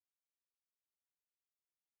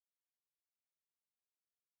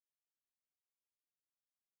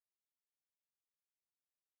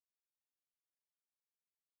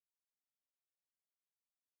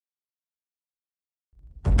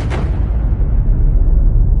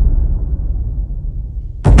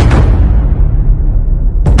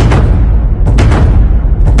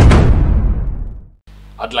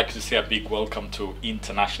big welcome to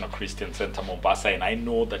International Christian Center Mombasa, and I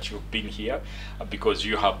know that you've been here because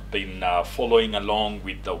you have been following along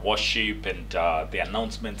with the worship and the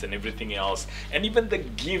announcements and everything else, and even the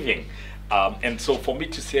giving. And so for me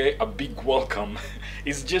to say a big welcome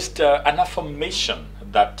is just an affirmation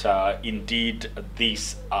that indeed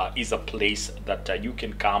this is a place that you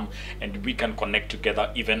can come and we can connect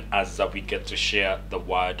together, even as we get to share the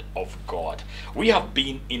word of God. We have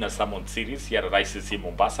been in a sermon series here at ICC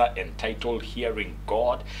Mombasa entitled Hearing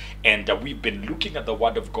God, and we've been looking at the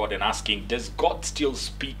word of God and asking, does God still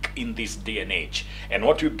speak in this day and age? And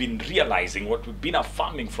what we've been realizing, what we've been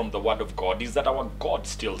affirming from the word of God is that our God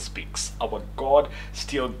still speaks. Our God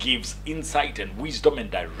still gives insight and wisdom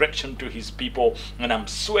and direction to his people. And I'm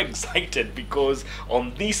so excited because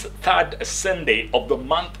on this third Sunday of the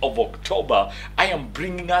month of October, I am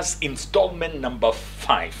bringing us installment number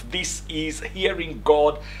 5. This is Hearing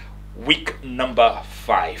God week number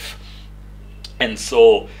 5. And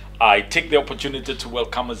so I take the opportunity to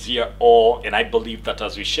welcome us here all, and I believe that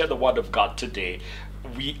as we share the word of God today,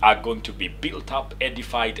 we are going to be built up,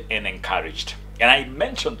 edified, and encouraged. And I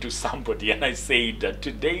mentioned to somebody, and I said that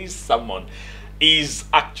today's sermon is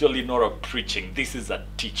actually not a preaching, this is a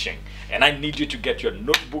teaching. And I need you to get your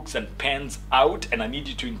notebooks and pens out, and I need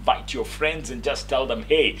you to invite your friends and just tell them,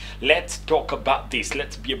 hey, let's talk about this.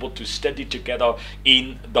 Let's be able to study together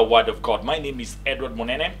in the word of God. My name is Edward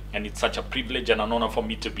Monene, and it's such a privilege and an honor for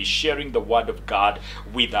me to be sharing the word of God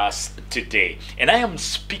with us today. And I am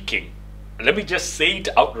speaking, let me just say it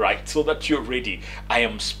outright so that you're ready. I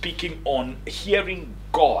am speaking on hearing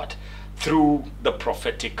God through the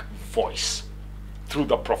prophetic voice. Through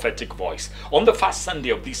the prophetic voice. On the first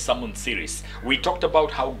Sunday of this sermon series, we talked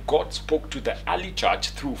about how God spoke to the early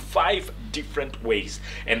church through 5 different ways.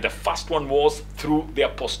 And the first one was through the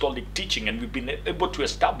apostolic teaching. And we've been able to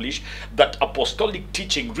establish that apostolic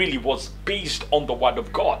teaching really was based on the word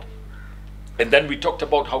of God. And then we talked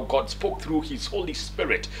about how God spoke through his Holy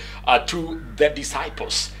Spirit to the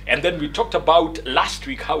disciples. And then we talked about last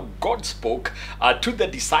week how God spoke to the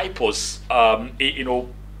disciples,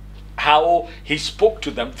 how he spoke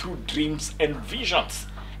to them through dreams and visions.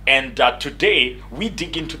 And today we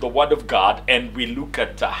dig into the word of God and we look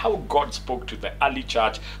at how God spoke to the early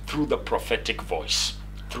church through the prophetic voice.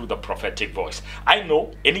 Through the prophetic voice. I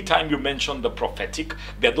know anytime you mention the prophetic,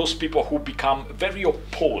 there are those people who become very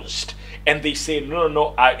opposed and they say,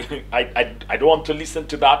 no, I don't want to listen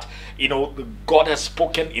to that. God has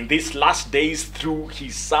spoken in these last days through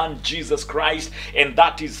his son Jesus Christ, and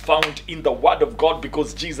that is found in the word of God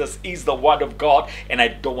because Jesus is the word of God, and I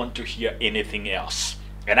don't want to hear anything else.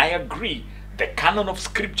 And I agree. The canon of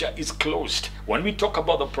scripture is closed. When we talk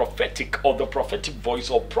about the prophetic or the prophetic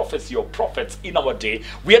voice or prophecy or prophets in our day,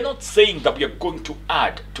 we are not saying that we are going to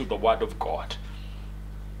add to the word of God.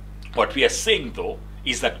 What we are saying though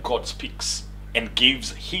is that God speaks and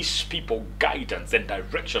gives his people guidance and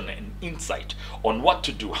direction and insight on what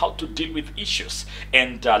to do, how to deal with issues.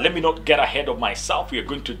 And let me not get ahead of myself. We are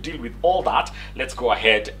going to deal with all that. Let's go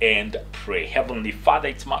ahead and pray. Heavenly Father,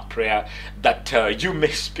 it's my prayer that you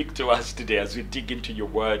may speak to us today as we dig into your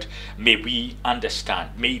word. May we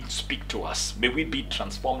understand. May it speak to us. May we be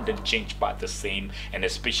transformed and changed by the same, and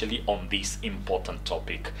especially on this important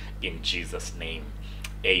topic. In Jesus' name,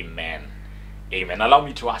 amen. Amen. Allow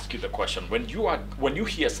me to ask you the question. When you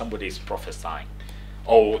hear somebody is prophesying,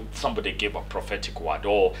 or somebody gave a prophetic word,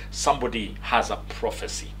 or somebody has a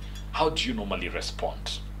prophecy, how do you normally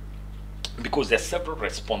respond? Because there are several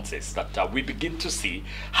responses that we begin to see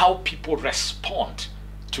how people respond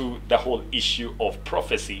to the whole issue of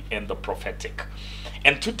prophecy and the prophetic.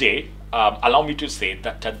 And today, allow me to say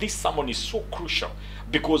that this sermon is so crucial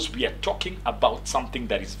because we are talking about something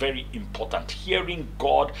that is very important: hearing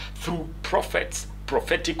God through prophets,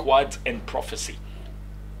 prophetic words, and prophecy.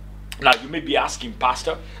 Now, you may be asking,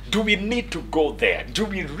 Pastor, do we need to go there? Do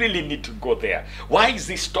we really need to go there? Why is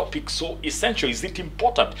this topic so essential? Is it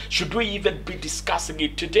important? Should we even be discussing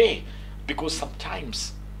it today? Because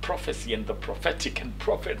sometimes prophecy and the prophetic and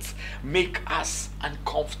prophets make us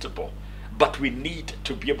uncomfortable. But we need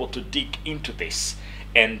to be able to dig into this.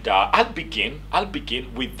 And I'll begin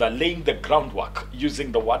with laying the groundwork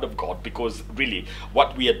using the word of God, because really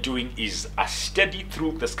what we are doing is a study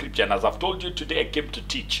through the scripture. And as I've told you today, I came to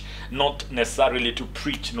teach, not necessarily to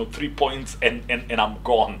preach 3 points and I'm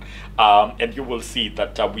gone. And you will see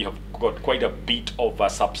that we have got quite a bit of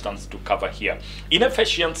substance to cover here. In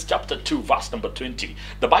Ephesians chapter 2 verse number 20,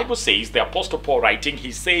 the Bible says, the Apostle Paul writing,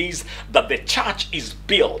 he says that the church is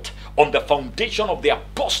built on the foundation of the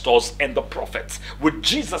apostles and the prophets, with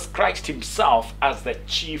Jesus Christ himself as the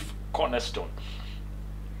chief cornerstone.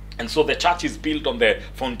 And so the church is built on the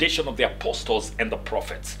foundation of the apostles and the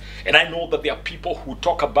prophets. And I know that there are people who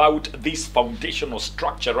talk about this foundational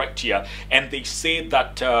structure right here, and they say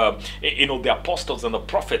that, the apostles and the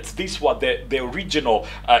prophets, these were the original,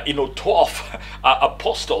 12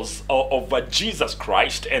 apostles of Jesus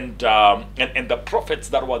Christ, and the prophets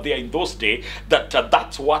that were there in those days,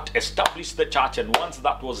 that's what established the church. And once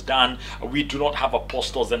that was done, we do not have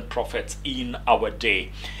apostles and prophets in our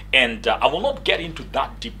day. And I will not get into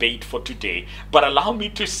that debate for today, but allow me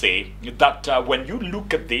to say that when you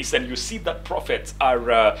look at this and you see that prophets are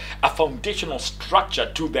a foundational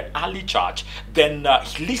structure to the early church, then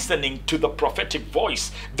listening to the prophetic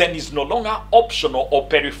voice then is no longer optional or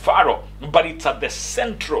peripheral, but it's at the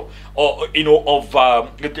central,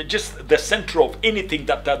 just the center of anything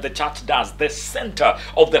that the church does, the center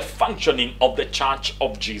of the functioning of the church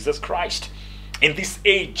of Jesus Christ. In this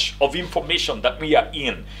age of information that we are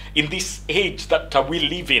in this age that we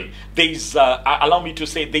live in, there's, allow me to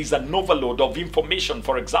say, there's an overload of information,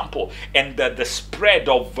 for example, and the spread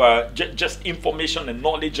of just information and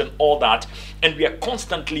knowledge and all that, and we are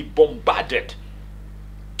constantly bombarded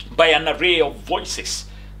by an array of voices.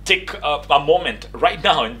 Take a moment right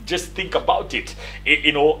now and just think about it.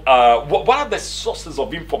 What are the sources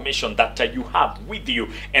of information that you have with you,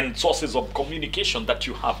 and sources of communication that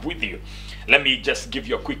you have with you? Let me just give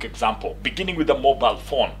you a quick example. Beginning with the mobile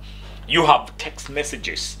phone, you have text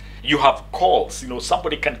messages, you have calls.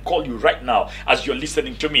 Somebody can call you right now as you're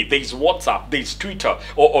listening to me. There's WhatsApp, there's Twitter,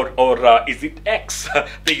 or is it X?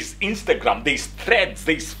 There's Instagram, there's Threads,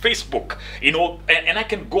 there's Facebook. And I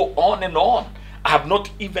can go on and on. I have not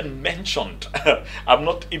even mentioned some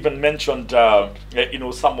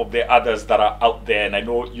of the others that are out there, and I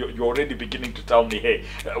know you're already beginning to tell me, hey,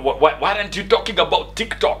 why aren't you talking about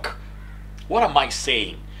TikTok? What am I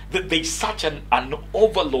saying? That there's such an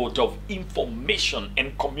overload of information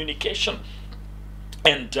and communication.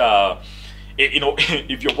 And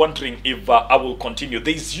if you're wondering if I will continue,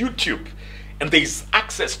 there's YouTube. And there's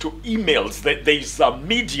access to emails, there's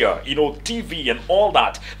media, TV and all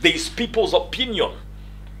that. There's people's opinion.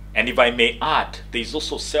 And if I may add, there's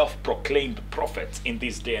also self-proclaimed prophets in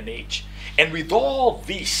this day and age. And with all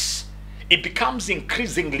this, it becomes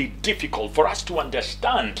increasingly difficult for us to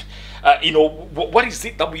understand, what is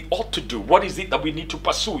it that we ought to do? What is it that we need to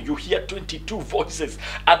pursue? You hear 22 voices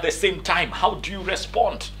at the same time. How do you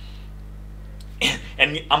respond?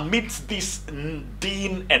 And amidst this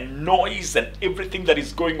din and noise and everything that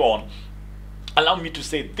is going on, allow me to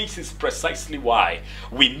say this is precisely why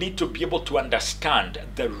we need to be able to understand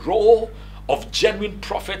the role of genuine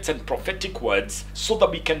prophets and prophetic words, so that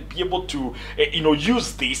we can be able to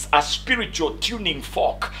use this as spiritual tuning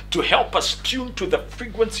fork to help us tune to the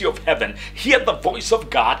frequency of heaven, hear the voice of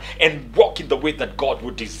God, and walk in the way that God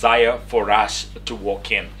would desire for us to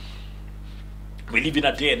walk in. We live in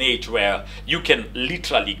a day and age where you can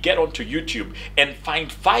literally get onto YouTube and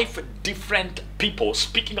find 5 different people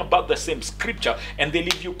speaking about the same scripture, and they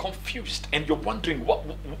leave you confused, and you're wondering,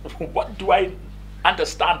 what do I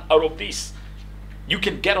understand out of this? You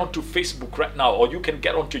can get onto Facebook right now, or you can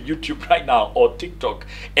get onto YouTube right now, or TikTok,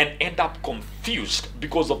 and end up confused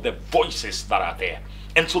because of the voices that are there.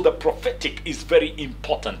 And so the prophetic is very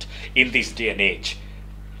important in this day and age.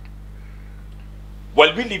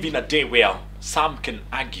 Well, we live in a day where some can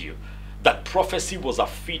argue that prophecy was a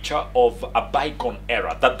feature of a bygone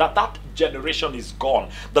era, that generation is gone,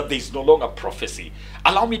 that there is no longer prophecy.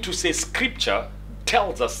 Allow me to say scripture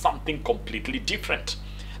tells us something completely different.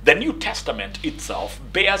 The New Testament itself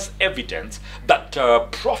bears evidence that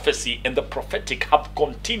prophecy and the prophetic have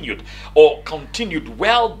continued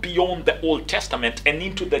well beyond the Old Testament and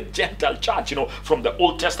into the Gentile church, from the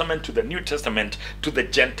Old Testament to the New Testament to the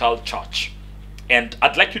Gentile church. And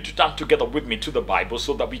I'd like you to turn together with me to the Bible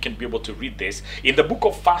so that we can be able to read this. In the book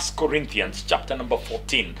of 1 Corinthians, chapter number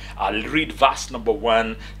 14, I'll read verse number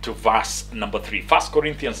 1 to verse number 3. 1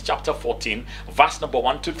 Corinthians chapter 14, verse number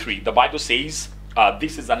 1 to 3. The Bible says,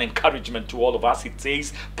 this is an encouragement to all of us. It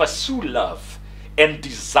says, pursue love and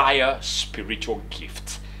desire spiritual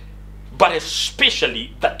gifts, but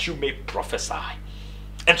especially that you may prophesy.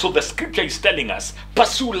 And so the scripture is telling us,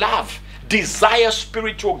 pursue love, desire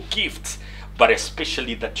spiritual gifts, but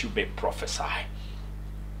especially that you may prophesy.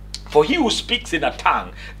 For he who speaks in a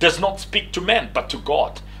tongue does not speak to men, but to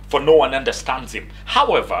God, for no one understands him.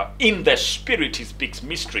 However, in the spirit he speaks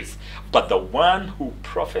mysteries. But the one who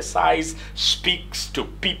prophesies speaks to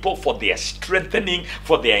people for their strengthening,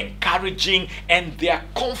 for their encouraging, and their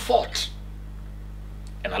comfort.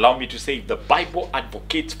 And allow me to say, if the Bible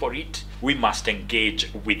advocates for it, we must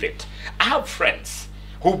engage with it. I have friends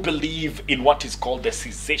who believe in what is called the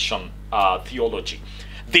cessation theology.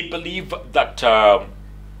 They believe that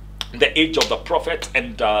the age of the prophets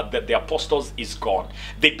and that the apostles is gone.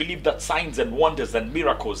 They believe that signs and wonders and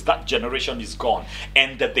miracles, that generation is gone.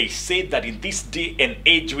 And that they say that in this day and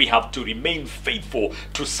age we have to remain faithful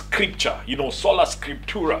to scripture. You know, sola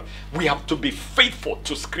scriptura. We have to be faithful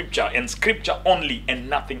to scripture and scripture only and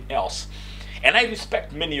nothing else. And I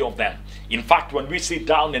respect many of them. In fact, when we sit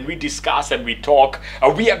down and we discuss and we talk,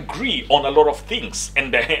 we agree on a lot of things.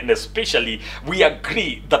 And especially, we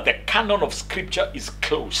agree that the canon of scripture is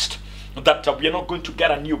closed. That we are not going to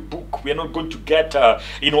get a new book. We are not going to get,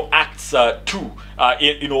 Acts 2,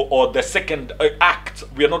 or the second act.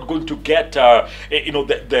 We are not going to get,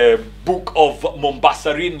 the book of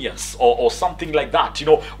Mombasarinians or something like that.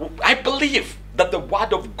 I believe that the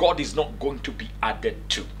word of God is not going to be added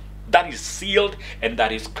to. That is sealed and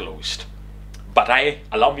that is closed. But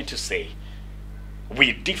allow me to say,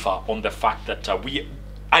 we differ on the fact that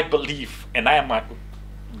I believe, and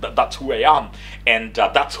that's who I am, and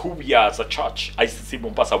that's who we are as a church, ICC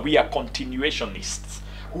Mombasa. We are continuationists.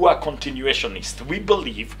 Who are continuationists? We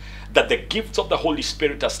believe that the gifts of the Holy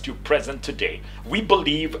Spirit are still present today. We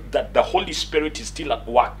believe that the Holy Spirit is still at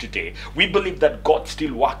work today. We believe that God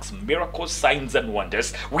still works miracles, signs, and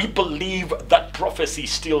wonders. We believe that prophecy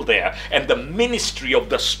is still there, and the ministry of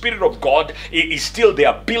the Spirit of God is still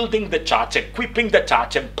there, building the church, equipping the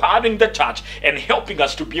church, empowering the church, and helping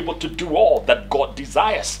us to be able to do all that God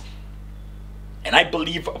desires. And I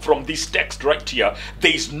believe from this text right here,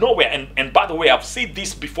 there is nowhere, and by the way, I've said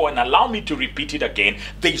this before and allow me to repeat it again,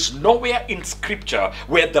 there is nowhere in scripture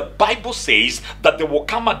where the Bible says that there will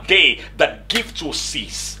come a day that gifts will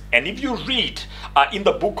cease. And if you read in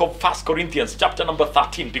the book of 1 Corinthians chapter number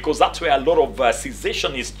 13, because that's where a lot of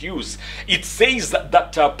cessation is used, it says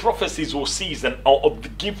that prophecies will cease and or the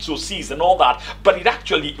gifts will cease and all that. But it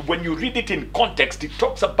actually, when you read it in context, it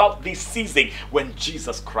talks about this ceasing when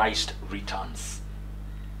Jesus Christ returns.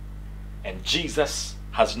 And Jesus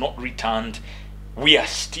has not returned. We are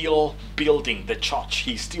still building the church.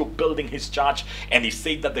 He's still building his church, and he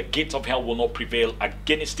said that the gates of hell will not prevail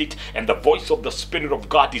against it, and the voice of the Spirit of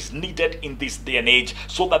God is needed in this day and age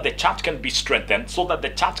so that the church can be strengthened, so that the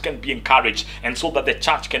church can be encouraged, and so that the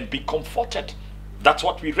church can be comforted. That's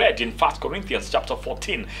what we read in 1 Corinthians chapter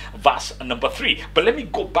 14, verse number 3. But let me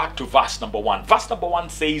go back to verse number 1. Verse number 1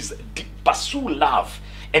 says, pursue love.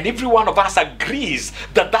 And every one of us agrees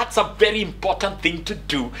that that's a very important thing to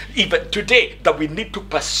do even today, that we need to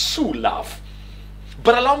pursue love.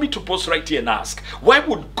 But allow me to pause right here and ask, why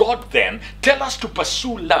would God then tell us to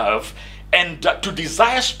pursue love and to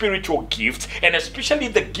desire spiritual gifts, and especially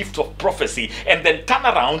the gift of prophecy, and then turn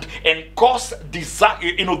around and cause these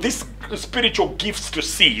spiritual gifts to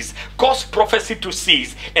cease, cause prophecy to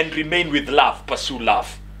cease, and remain with love, pursue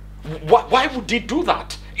love? Why would he do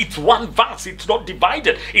that? It's one verse. It's not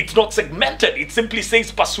divided. It's not segmented. It simply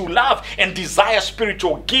says pursue love and desire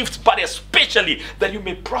spiritual gifts, but especially that you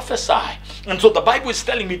may prophesy. And so the Bible is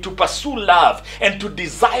telling me to pursue love and to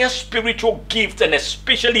desire spiritual gifts, and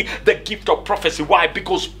especially the gift of prophecy. Why?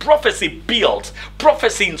 Because prophecy builds,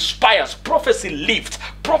 prophecy inspires, prophecy lifts,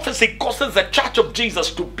 prophecy causes the church of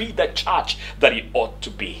Jesus to be the church that it ought to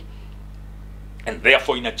be. And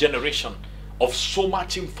therefore, in a generation of so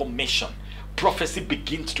much information, prophecy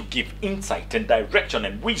begins to give insight and direction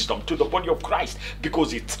and wisdom to the body of Christ,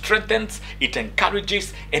 because it strengthens, it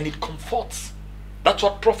encourages, and it comforts. That's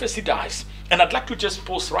what prophecy does. And I'd like to just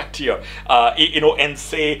pause right here, and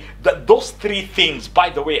say that those three things,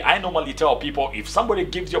 by the way, I normally tell people, if somebody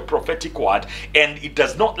gives you a prophetic word and it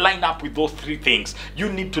does not line up with those three things,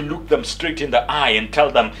 you need to look them straight in the eye and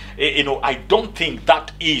tell them, I don't think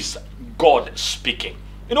that is God speaking.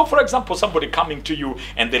 For example, somebody coming to you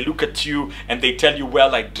and they look at you and they tell you,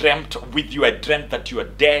 well, I dreamt with you, I dreamt that you are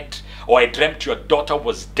dead, or I dreamt your daughter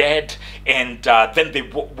was dead, and then they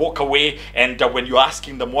walk away, and when you're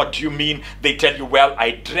asking them, what do you mean? They tell you, well,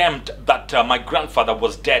 I dreamt that my grandfather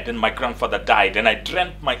was dead and my grandfather died, and I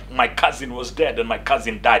dreamt my cousin was dead and my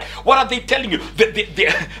cousin died. What are they telling you?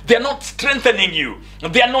 They're not strengthening you.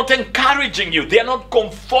 They are not encouraging you. They are not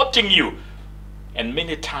comforting you. And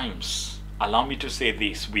many times, allow me to say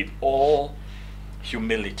this with all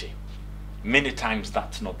humility, many times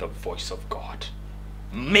that's not the voice of God.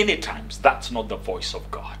 Many times that's not the voice of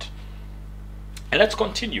God. And let's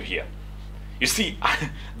continue here. You see,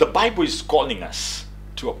 the Bible is calling us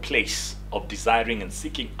to a place of desiring and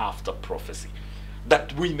seeking after prophecy,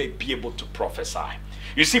 that we may be able to prophesy.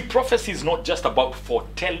 You see, prophecy is not just about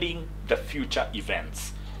foretelling the future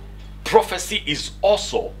events. Prophecy is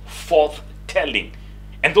also forthtelling.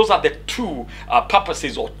 And those are the two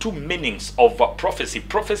purposes or two meanings of prophecy.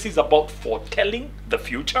 Prophecy is about foretelling the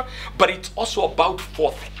future, but it's also about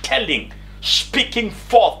foretelling, speaking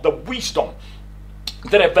forth the wisdom,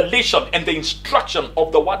 the revelation, and the instruction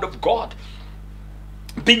of the Word of God.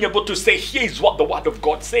 Being able to say, here is what the Word of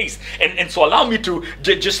God says. And so allow me to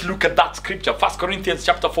just look at that scripture, 1 Corinthians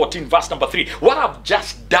chapter 14, verse number 3. What I've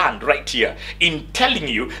just done right here in telling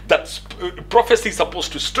you that prophecy is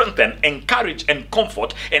supposed to strengthen, encourage, and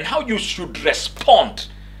comfort, and how you should respond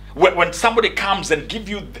when somebody comes and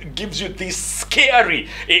gives you this scary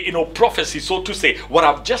prophecy, so to say. What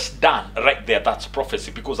I've just done right there, that's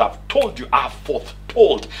prophecy, because I've told you, I've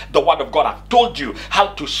foretold the Word of God. I've told you how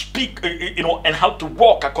to speak and how to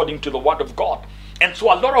walk according to the Word of God. And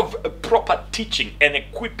so a lot of proper teaching and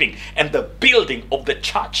equipping and the building of the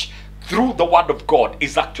church through the Word of God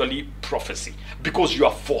is actually prophecy, because you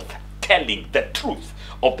are foretelling the truth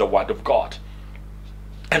of the Word of God.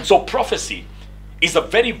 And so prophecy is a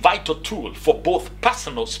very vital tool for both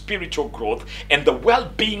personal spiritual growth and the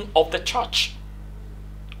well-being of the church.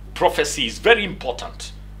 Prophecy is very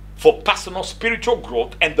important for personal spiritual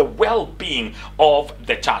growth and the well-being of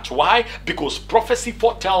the church. Why? Because prophecy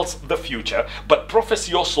foretells the future, but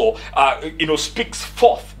prophecy also speaks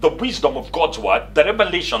forth the wisdom of God's word, the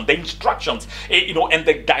revelation, the instructions, and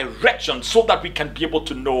the direction, so that we can be able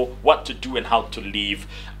to know what to do and how to live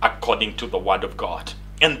according to the Word of God.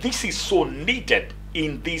 And this is so needed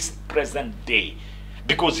in this present day,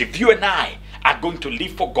 because if you and I are going to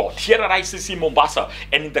live for God here at ICC Mombasa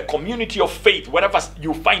and in the community of faith, wherever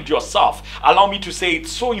you find yourself, allow me to say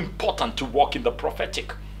it's so important to walk in the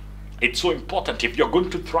prophetic. It's so important if you're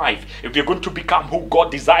going to thrive, if you're going to become who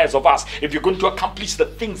God desires of us, if you're going to accomplish the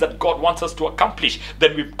things that God wants us to accomplish,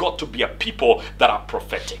 then we've got to be a people that are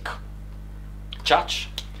prophetic. Church,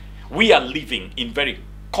 we are living in very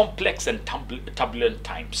complex and turbulent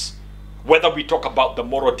times. Whether we talk about the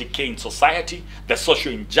moral decay in society, the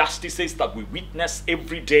social injustices that we witness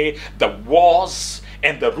every day, the wars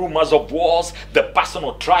and the rumors of wars, the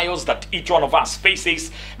personal trials that each one of us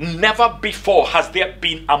faces, never before has there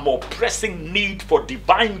been a more pressing need for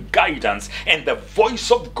divine guidance and the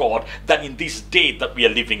voice of God than in this day that we are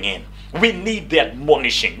living in. We need the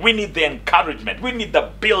admonishing, we need the encouragement, we need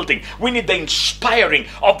the building, we need the inspiring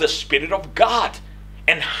of the Spirit of God.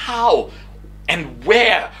 And how and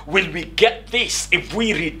where will we get this if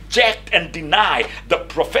we reject and deny the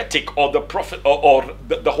prophetic or the prophet or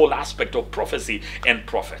the whole aspect of prophecy and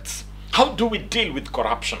prophets? How do we deal with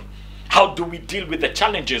corruption? How do we deal with the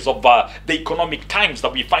challenges of the economic times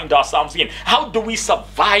that we find ourselves in? How do we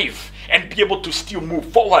survive and be able to still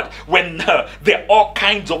move forward when there are all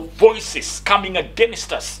kinds of voices coming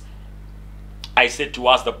against us? I said to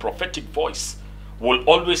us, the prophetic voice will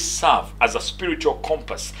always serve as a spiritual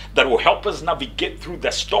compass that will help us navigate through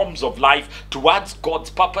the storms of life towards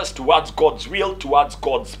God's purpose, towards God's will, towards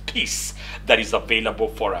God's peace that is available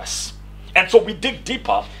for us. And so we dig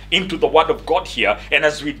deeper into the Word of God here, and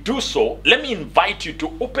as we do so, let me invite you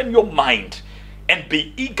to open your mind and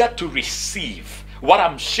be eager to receive what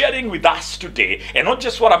I'm sharing with us today, and not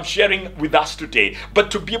just what I'm sharing with us today,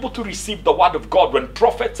 but to be able to receive the Word of God when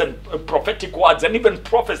prophets and prophetic words and even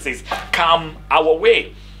prophecies come our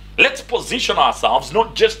way. Let's position ourselves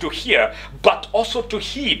not just to hear, but also to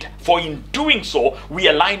heed, for in doing so, we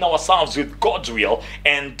align ourselves with God's will,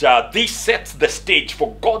 and this sets the stage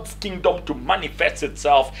for God's kingdom to manifest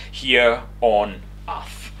itself here on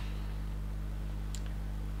earth.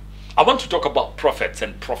 I want to talk about prophets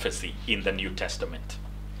and prophecy in the New Testament.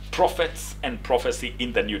 Prophets and prophecy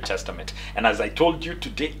in the New Testament. And as I told you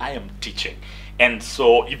today, I am teaching. And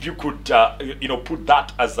so if you could, put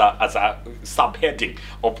that as a subheading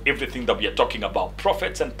of everything that we are talking about,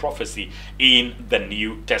 prophets and prophecy in the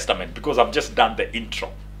New Testament, because I've just done the intro.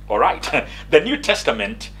 All right. The New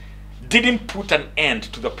Testament didn't put an end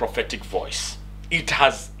to the prophetic voice. It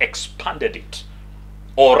has expanded it.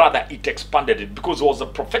 Or rather, it expanded it, because there was a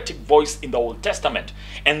prophetic voice in the Old Testament.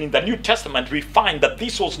 And in the New Testament, we find that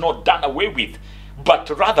this was not done away with, but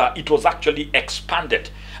rather it was actually expanded,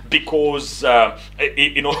 because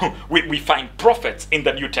we find prophets in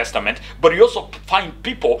the New Testament, but we also find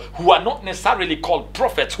people who are not necessarily called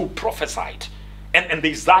prophets who prophesied. And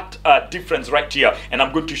there's that difference right here, and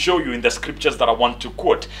I'm going to show you in the scriptures that I want to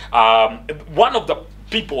quote. One of the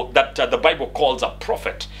people that the Bible calls a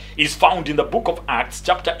prophet is found in the book of Acts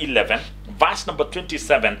chapter 11 verse number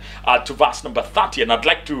 27 to verse number 30, and I'd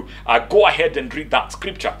like to go ahead and read that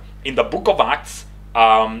scripture in the book of Acts.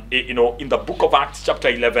 In the book of Acts chapter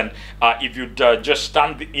 11, if you'd just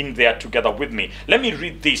stand in there together with me, let me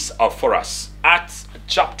read this for us. Acts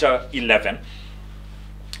chapter 11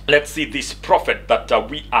 let's see this prophet that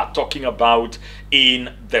we are talking about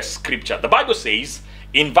in the scripture. The Bible says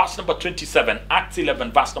in verse number 27, Acts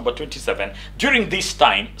 11 verse number 27, during this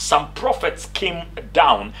time some prophets came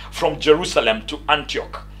down from Jerusalem to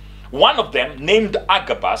Antioch. One of them, named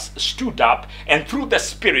Agabus, stood up and through the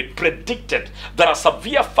Spirit predicted that a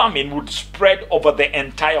severe famine would spread over the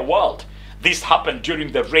entire world. This happened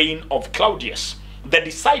during the reign of Claudius. The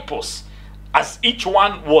disciples, as each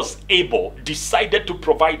one was able, decided to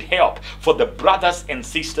provide help for the brothers and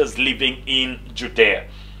sisters living in Judea.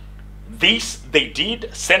 This they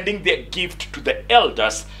did, sending their gift to the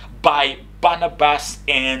elders by Barnabas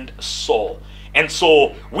and Saul. And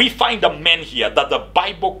so we find a man here that the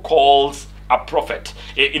Bible calls a prophet.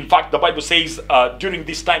 In fact, the Bible says during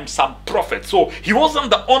this time some prophets. So he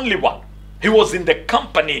wasn't the only one. He was in the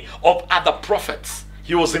company of other prophets.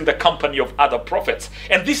 He was in the company of other prophets.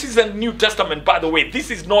 And this is a New Testament, by the way.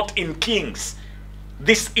 This is not in Kings.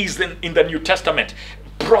 This is in the New Testament.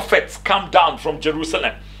 Prophets come down from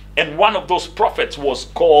Jerusalem. And one of those prophets was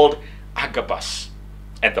called Agabus.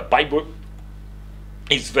 And the Bible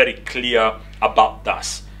is very clear about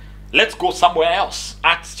this. Let's go somewhere else.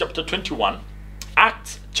 Acts chapter 21.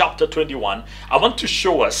 Acts chapter 21. I want to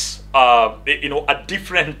show us, a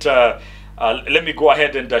different. Let me go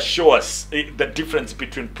ahead and show us the difference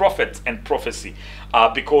between prophets and prophecy,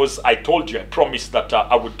 because I told you, I promised that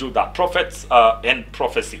I would do that. Prophets and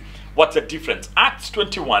prophecy. What's the difference? Acts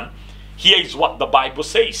 21. Here is what the Bible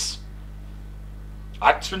says.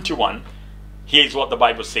 Acts 21. Here is what the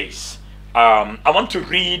Bible says. I want to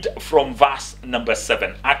read from verse number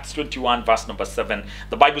 7. Acts 21 verse number 7.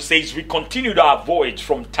 The Bible says, we continued our voyage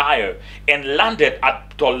from Tyre and landed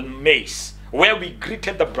at Ptolemais, where we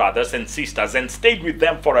greeted the brothers and sisters and stayed with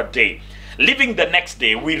them for a day. Leaving the next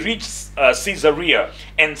day, we reached Caesarea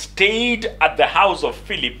and stayed at the house of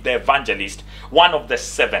Philip the evangelist, one of the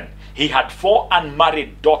 7. He had 4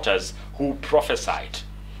 unmarried daughters who prophesied.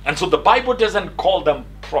 And so the Bible doesn't call them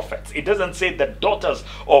prophets. It doesn't say the daughters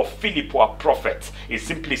of Philip were prophets. It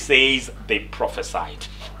simply says they prophesied.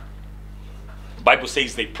 The Bible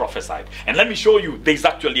says they prophesied. And let me show you, there's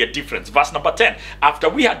actually a difference. Verse number 10. After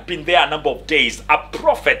we had been there a number of days, a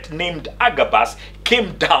prophet named Agabus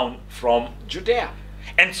came down from Judea.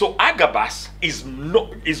 And so Agabus is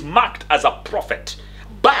marked as a prophet.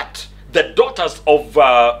 But the daughters of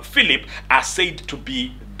Philip are said to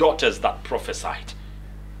be daughters that prophesied.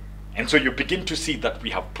 And so you begin to see that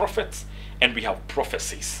we have prophets and we have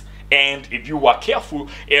prophecies. And if you were careful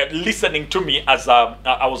listening to me as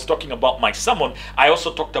I was talking about my sermon, I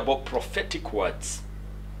also talked about prophetic words.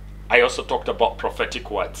 And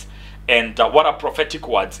what are prophetic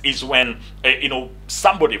words is when,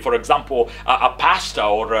 somebody, for example, a pastor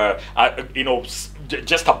or,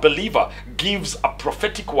 just a believer gives a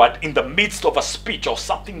prophetic word in the midst of a speech or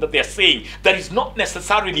something that they're saying that is not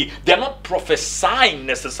necessarily, they're not prophesying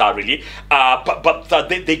necessarily, but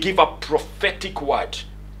they give a prophetic word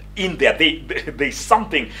in there. There's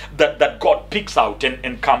something that God picks out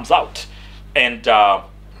and comes out. And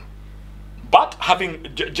but having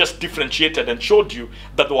just differentiated and showed you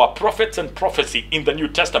that there were prophets and prophecy in the New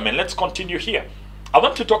Testament, let's continue here. I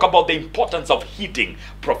want to talk about the importance of heeding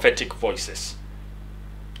prophetic voices.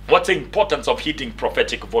 What's the importance of heeding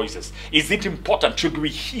prophetic voices? Is it important? Should we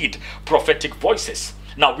heed prophetic voices?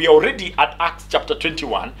 Now, we are already at Acts chapter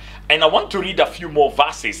 21, and I want to read a few more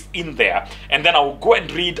verses in there, and then I will go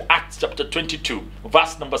and read Acts chapter 22,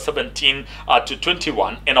 verse number 17 to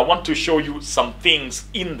 21, and I want to show you some things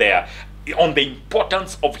in there on the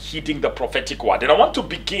importance of heeding the prophetic word. And I want to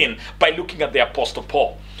begin by looking at the Apostle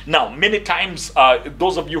Paul. Now, many times,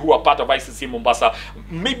 those of you who are part of ICC Mombasa,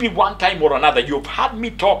 maybe one time or another, you've heard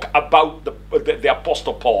me talk about the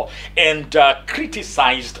Apostle Paul and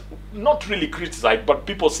criticized, not really criticized, but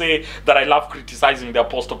people say that I love criticizing the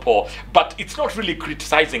Apostle Paul, but it's not really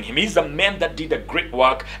criticizing him. He's a man that did a great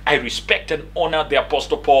work. I respect and honor the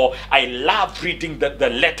Apostle Paul. I love reading the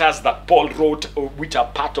letters that Paul wrote, which are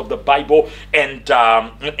part of the Bible, and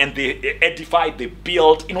they edify, they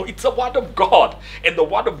build. It's a word of God, and the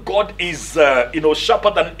word of God is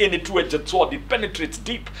sharper than any two-edged sword. It penetrates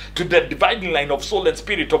deep to the dividing line of soul and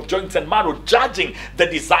spirit, of joints and marrow, judging the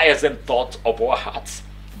desires and thoughts of our hearts.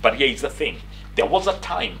 But here is the thing. There was a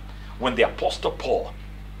time when the Apostle Paul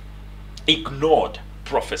ignored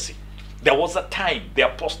prophecy. There was a time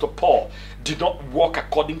the Apostle Paul did not walk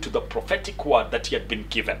according to the prophetic word that he had been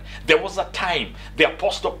given. There was a time the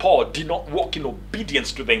Apostle Paul did not walk in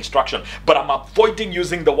obedience to the instruction, but I'm avoiding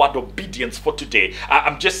using the word obedience for today.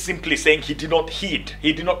 I'm just simply saying he did not heed.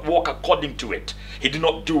 He did not walk according to it. He did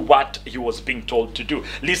not do what he was being told to do.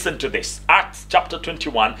 Listen to this. Acts chapter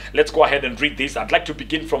 21. Let's go ahead and read this. I'd like to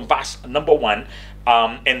begin from verse number 1.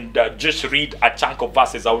 And just read a chunk of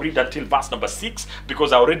verses. I'll read until verse number 6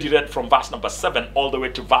 because I already read from verse number 7 all the way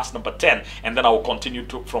to verse number 10, and then I will continue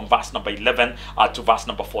from verse number 11 to verse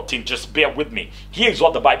number 14. Just bear with me. Here is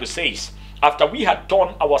what the Bible says. After we had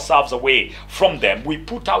torn ourselves away from them, we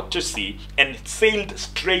put out to sea and sailed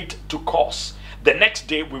straight to Kos. The next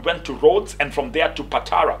day we went to Rhodes, and from there to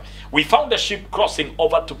Patara. We found a ship crossing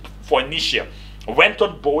over to Phoenicia, went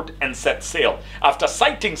on board and set sail. After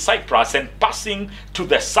sighting Cyprus and passing to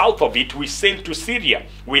the south of it, we sailed to Syria.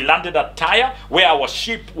 We landed at Tyre, where our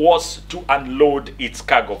ship was to unload its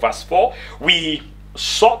cargo. Verse 4, we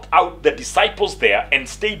sought out the disciples there and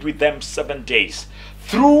stayed with them 7 days.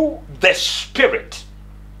 Through the Spirit,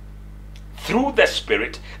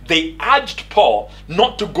 they urged Paul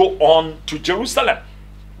not to go on to Jerusalem.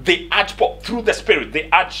 They urged Paul, through the Spirit, they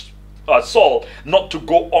urged Saul not to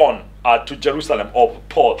go on to Jerusalem, or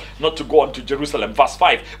Paul not to go on to Jerusalem. Verse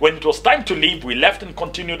 5, when it was time to leave, we left and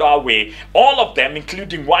continued our way. All of them,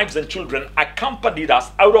 including wives and children, accompanied us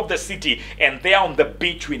out of the city, and there on the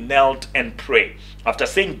beach we knelt and prayed. After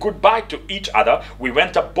saying goodbye to each other, we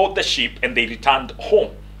went aboard the ship and they returned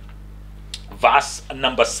home. Verse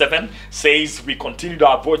number 7 says, we continued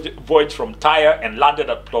our voyage from Tyre and landed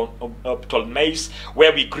at Ptolemais,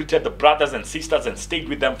 where we greeted the brothers and sisters and stayed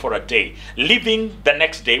with them for a day. Leaving the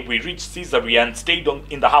next day, we reached Caesarea and stayed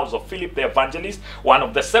in the house of Philip the evangelist, one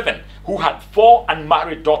of the 7, who had 4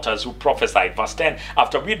 unmarried daughters who prophesied. Verse 10,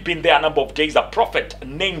 after we'd been there a number of days, a prophet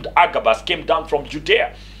named Agabus came down from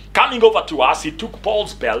Judea. Coming over to us, he took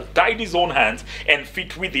Paul's belt, tied his own hands and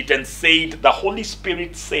feet with it, and said, the Holy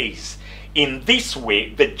Spirit says, in this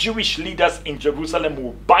way, the Jewish leaders in Jerusalem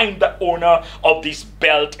will bind the owner of this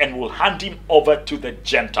belt and will hand him over to the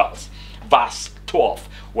Gentiles. Verse 12,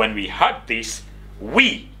 when we heard this,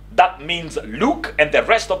 we, that means Luke and the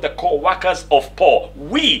rest of the co-workers of Paul,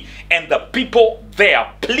 we and the people there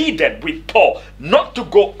pleaded with Paul not to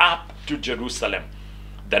go up to Jerusalem.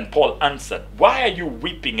 Then Paul answered, why are you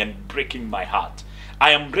weeping and breaking my heart?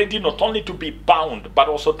 I am ready not only to be bound, but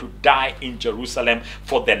also to die in Jerusalem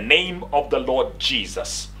for the name of the Lord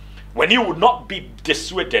Jesus. When he would not be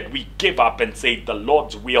dissuaded, we gave up and said, the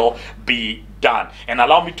Lord's will be done. And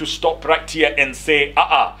allow me to stop right here and say,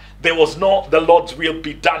 there was no the Lord's will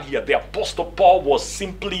be done here. The Apostle Paul was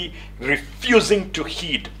simply refusing to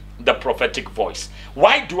heed the prophetic voice.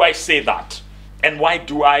 Why do I say that? And why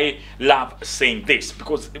do I love saying this?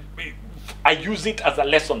 Because I use it as a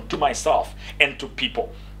lesson to myself and to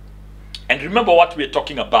people. And remember what we're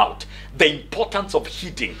talking about, the importance of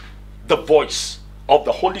heeding the voice of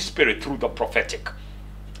the Holy Spirit through the prophetic.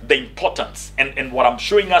 The importance, and what I'm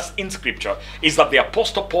showing us in scripture is that the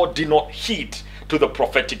Apostle Paul did not heed to the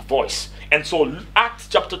prophetic voice. And so Acts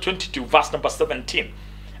chapter 22 verse number 17,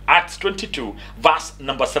 Acts 22 verse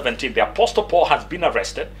number 17, the Apostle Paul has been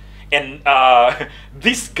arrested, and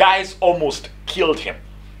these guys almost killed him.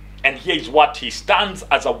 And here is what he stands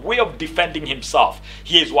as a way of defending himself.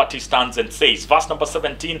 Here is what he stands and says. Verse number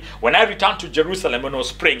 17, when I returned to Jerusalem when I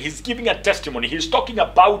was praying, he's giving a testimony. He's talking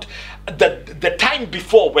about the time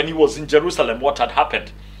before when he was in Jerusalem, what had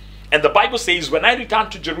happened. And the Bible says, when I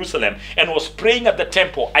returned to Jerusalem and was praying at the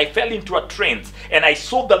temple, I fell into a trance and I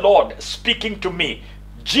saw the Lord speaking to me,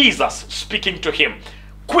 Jesus speaking to him.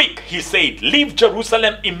 Quick, he said, leave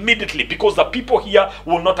Jerusalem immediately, because the people here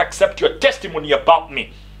will not accept your testimony about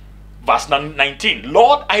me. Verse 19,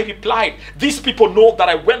 Lord, I replied, these people know that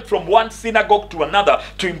I went from one synagogue to another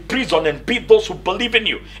to imprison and beat those who believe in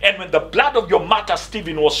you. And when the blood of your martyr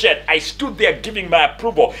Stephen was shed, I stood there giving my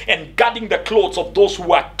approval and guarding the clothes of those who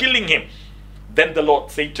were killing him. Then the Lord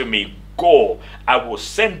said to me, go, I will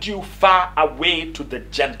send you far away to the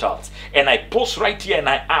Gentiles. And I pause right here and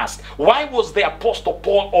I ask, why was the Apostle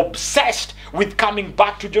Paul obsessed with coming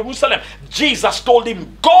back to Jerusalem? Jesus told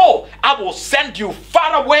him, go, I will send you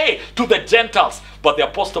far away to the Gentiles. But the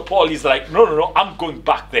Apostle Paul is like, no, I'm going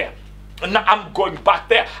back there. No, I'm going back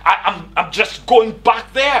there. I'm just going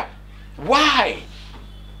back there. Why?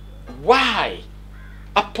 Why?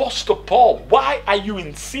 Apostle Paul, why are you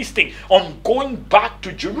insisting on going back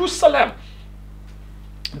to Jerusalem?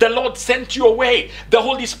 The Lord sent you away. The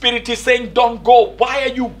Holy Spirit is saying, don't go. Why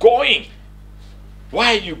are you going?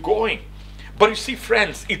 Why are you going? But you see,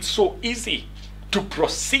 friends, it's so easy to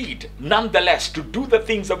proceed nonetheless, to do the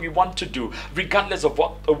things that we want to do, regardless of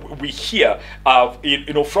what we hear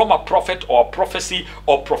from a prophet or a prophecy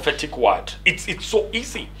or prophetic word. It's so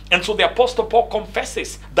easy. And so the Apostle Paul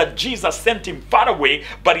confesses that Jesus sent him far away,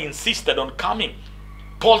 but he insisted on coming.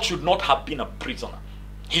 Paul should not have been a prisoner.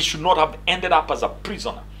 He should not have ended up as a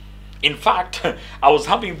prisoner. In fact, I was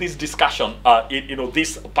having this discussion,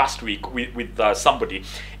 this past week with somebody,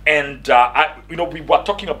 and we were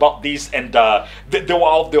talking about this, and they were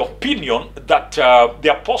of the opinion that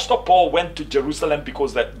the Apostle Paul went to Jerusalem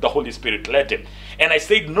because the Holy Spirit led him. And I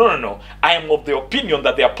said, no. I am of the opinion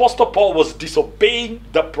that the Apostle Paul was disobeying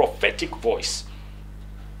the prophetic voice.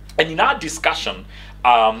 And in our discussion,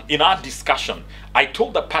 I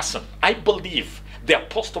told the person, I believe the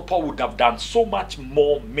Apostle Paul would have done so much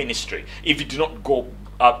more ministry if he did not go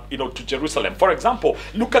to Jerusalem. For example,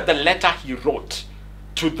 look at the letter he wrote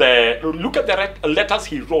look at the letters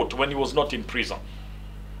he wrote when he was not in prison.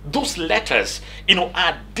 Those letters,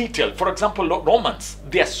 are detailed. For example, Romans,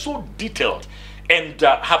 they are so detailed and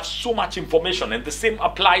have so much information, and the same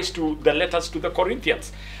applies to the letters to the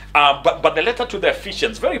Corinthians. But the letter to the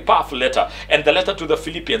Ephesians, very powerful letter, and the letter to the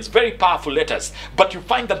Philippians, very powerful letters. But you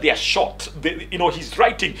find that they are short. He's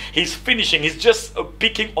writing, he's finishing, he's just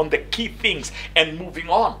picking on the key things and moving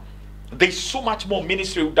on. There's so much more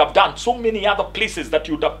ministry he would have done, so many other places that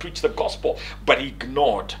he would have preached the gospel, but he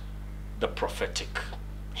ignored the prophetic.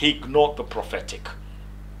 He ignored the prophetic.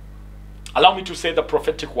 Allow me to say the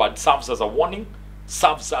prophetic word serves as a warning,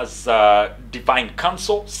 serves as divine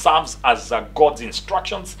counsel, serves as God's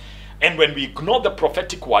instructions. And when we ignore the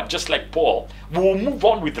prophetic word, just like Paul, we will move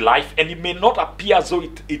on with life, and it may not appear as though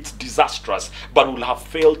it's disastrous, but we'll have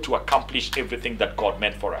failed to accomplish everything that God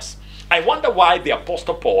meant for us. I wonder why the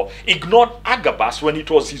Apostle Paul ignored Agabus when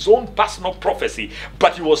it was his own personal prophecy,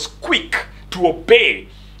 but he was quick to obey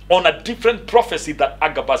on a different prophecy that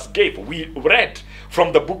Agabus gave. We read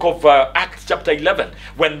from the book of Acts chapter 11,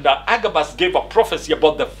 when Agabus gave a prophecy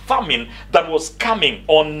about the famine that was coming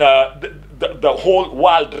on the whole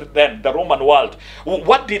world then, the Roman world.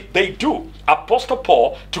 What did they do? Apostle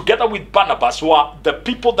Paul, together with Barnabas, were the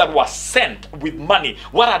people that were sent with money.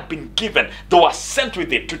 What had been given, they were sent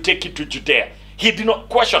with it to take it to Judea. He did not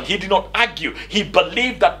question, he did not argue. He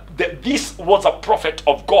believed that this was a prophet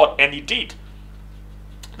of God, and he did.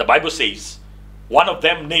 The Bible says, one of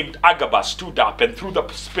them named Agabus stood up and through the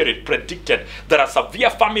Spirit predicted that a severe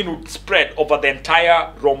famine would spread over the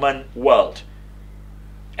entire Roman world.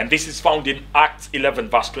 And this is found in Acts 11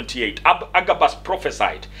 verse 28. Agabus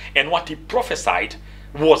prophesied, and what he prophesied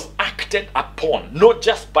was acted upon, not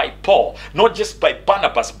just by Paul, not just by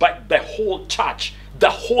Barnabas, but the whole church. The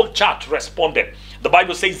whole church responded. The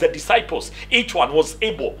Bible says the disciples, each one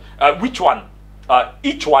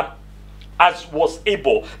as was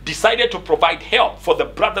able, decided to provide help for the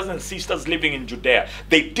brothers and sisters living in Judea.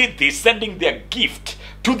 They did this, sending their gift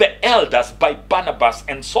to the elders by Barnabas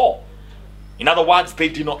and Saul. In other words, they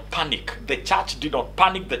did not panic. The church did not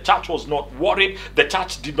panic. The church was not worried. The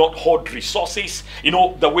church did not hoard resources.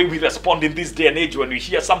 The way we respond in this day and age when we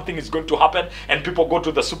hear something is going to happen and people go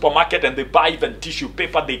to the supermarket and they buy even tissue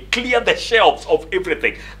paper, they clear the shelves of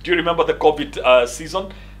everything. Do you remember the COVID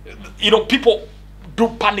season? People do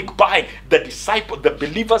panic buying. The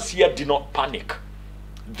believers here did not panic.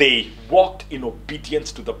 They walked in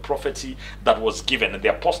obedience to the prophecy that was given, and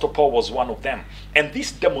the Apostle Paul was one of them. And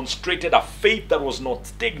this demonstrated a faith that was not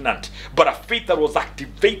stagnant, but a faith that was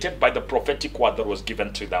activated by the prophetic word that was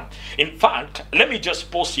given to them. In fact, let me just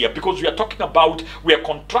pause here, because we are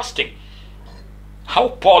contrasting how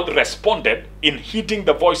Paul responded in heeding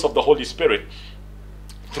the voice of the Holy Spirit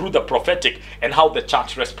through the prophetic, and how the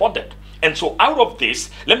church responded. And so out of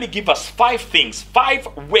this, let me give us 5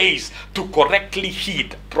 ways to correctly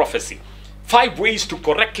heed prophecy. 5 ways to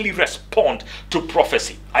correctly respond to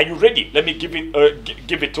prophecy. Are you ready? Let me give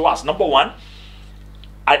it to us. Number 1,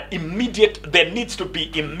 there needs to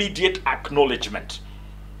be immediate acknowledgement.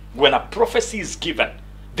 When a prophecy is given,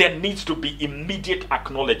 there needs to be immediate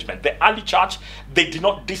acknowledgement. The early church, they did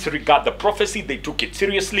not disregard the prophecy. They took it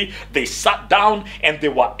seriously. They sat down and they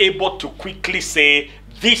were able to quickly say,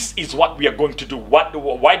 this is what we are going to do.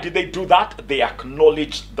 Why did they do that? They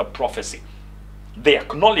acknowledged the prophecy. They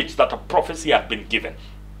acknowledged that a prophecy had been given.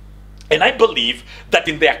 And I believe that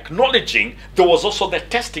in the acknowledging, there was also the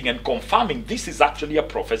testing and confirming this is actually a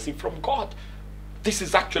prophecy from God. This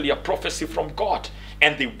is actually a prophecy from God.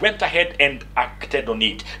 and they went ahead and acted on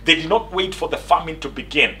it. They did not wait for the famine to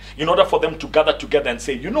begin in order for them to gather together and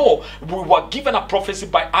say, you know, we were given a prophecy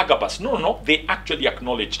by Agabus. No, no, no. They actually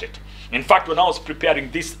acknowledged it. In fact, when I was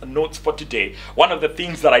preparing these notes for today, one of the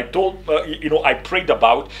things that I told, I prayed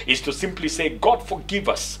about is to simply say, God, forgive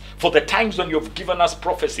us for the times when you've given us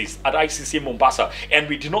prophecies at ICC Mombasa, and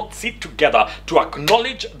we did not sit together to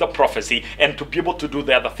acknowledge the prophecy and to be able to do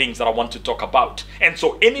the other things that I want to talk about. And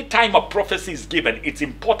so anytime a prophecy is given, it's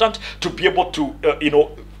important to be able to,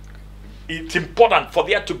 it's important for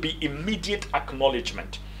there to be immediate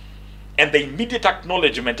acknowledgement. And the immediate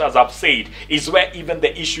acknowledgement, as I've said, is where even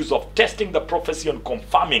the issues of testing the prophecy and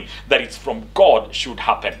confirming that it's from God should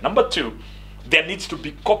happen. Number two, there needs to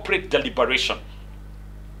be corporate deliberation.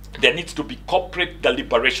 There needs to be corporate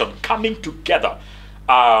deliberation, coming together,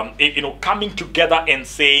 coming together and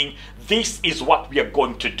saying, this is what we are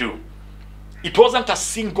going to do. It wasn't a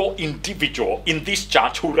single individual in this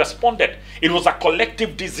church who responded. It was a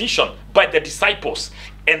collective decision by the disciples,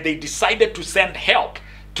 and they decided to send help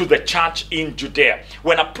to the church in Judea.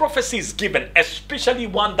 When a prophecy is given, especially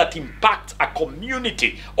one that impacts a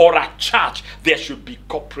community or a church, there should be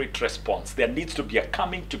corporate response. There needs to be a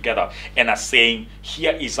coming together and a saying,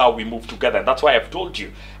 here is how we move together. And that's why I've told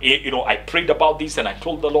you, I prayed about this and I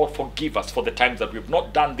told the Lord, forgive us for the times that we've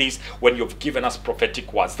not done this when you've given us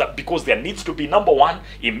prophetic words. That because there needs to be, number one,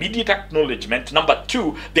 immediate acknowledgement. Number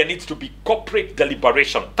two, there needs to be corporate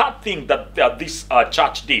deliberation. Third thing that this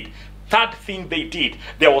church did, third thing they did,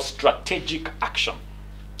 there was strategic action.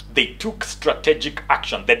 They took strategic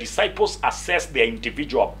action. The disciples assessed their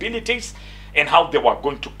individual abilities and how they were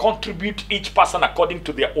going to contribute, each person according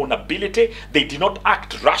to their own ability. They did not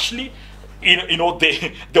act rashly. They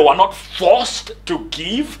were not forced to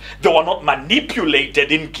give. They were not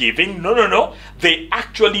manipulated in giving. No, no, no. They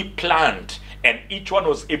actually planned, and each one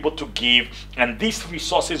was able to give, and these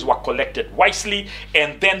resources were collected wisely.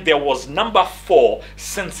 And then there was number four,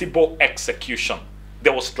 sensible execution.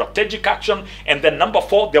 There was strategic action, and then number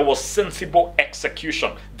four, there was sensible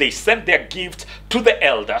execution. They sent their gift to the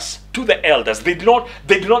elders. They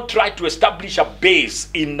did not try to establish a base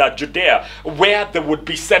in Judea where they would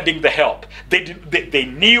be sending the help. They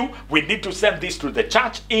knew we need to send this to the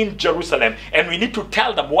church in Jerusalem, and we need to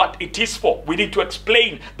tell them what it is for. We need to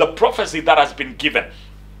explain the prophecy that has been given.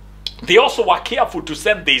 They also were careful to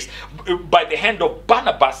send this by the hand of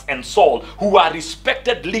Barnabas and Saul, who are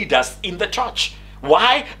respected leaders in the church.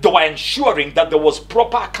 Why? They were ensuring that there was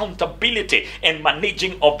proper accountability and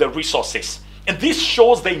managing of the resources. And this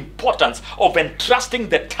shows the importance of entrusting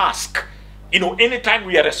the task. Anytime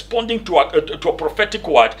we are responding to a prophetic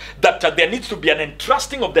word, that there needs to be an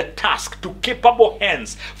entrusting of the task to capable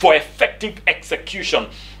hands for effective execution,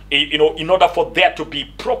 in order for there to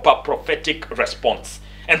be proper prophetic response.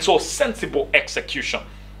 And so sensible execution.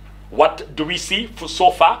 What do we see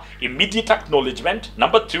so far? Immediate acknowledgement.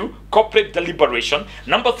 Number two, corporate deliberation.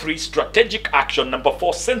 Number three, strategic action. Number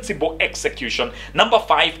four, sensible execution. Number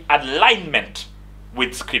five, alignment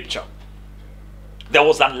with Scripture. There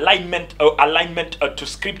was alignment to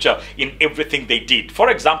Scripture in everything they did. For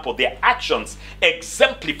example, their actions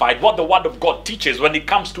exemplified what the Word of God teaches when it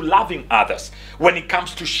comes to loving others, when it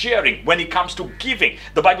comes to sharing, when it comes to giving.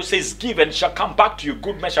 The Bible says, give and it shall come back to you,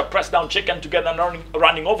 good measure, pressed down, shaken together, and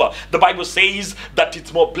running over. The Bible says that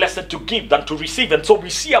it's more blessed to give than to receive. And so we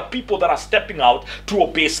see a people that are stepping out to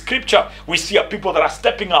obey Scripture. We see a people that are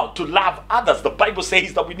stepping out to love others. The Bible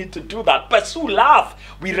says that we need to do that. Pursue love.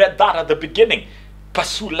 We read that at the beginning.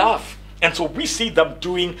 Pursue love. And so we see them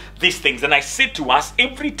doing these things. And I say to us,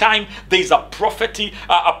 every time there is a prophecy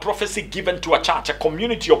given to a church, a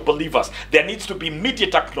community of believers, there needs to be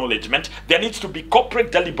immediate acknowledgement, there needs to be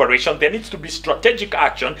corporate deliberation, there needs to be strategic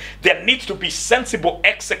action, there needs to be sensible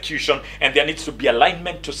execution, and there needs to be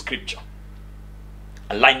alignment to Scripture,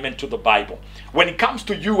 alignment to the Bible. When it comes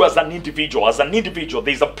to you as an individual,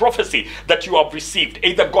 there's a prophecy that you have received.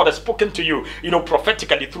 Either God has spoken to you,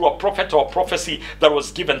 prophetically through a prophet or a prophecy that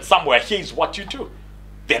was given somewhere. Here's what you do.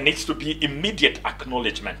 There needs to be immediate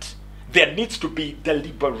acknowledgement. There needs to be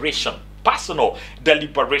deliberation, personal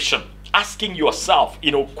deliberation, asking yourself,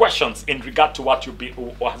 questions in regard to what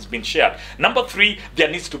has been shared. Number three, there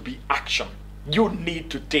needs to be action. You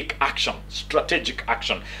need to take action, strategic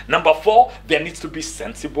action. Number four, there needs to be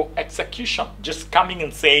sensible execution. Just coming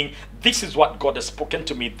and saying, this is what God has spoken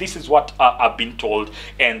to me, this is what I've been told,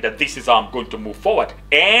 and this is how I'm going to move forward.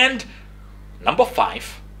 And number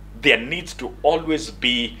five, there needs to always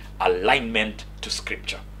be alignment to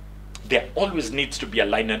Scripture. There always needs to be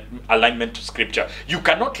alignment to Scripture. You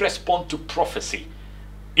cannot respond to prophecy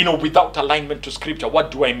without alignment to scripture. What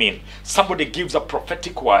do I mean? Somebody gives a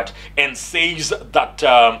prophetic word and says that,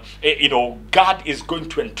 God is going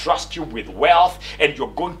to entrust you with wealth and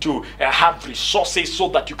you're going to have resources so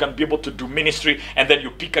that you can be able to do ministry. And then you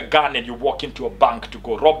pick a gun and you walk into a bank to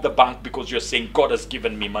go rob the bank because you're saying, God has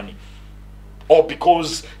given me money. Or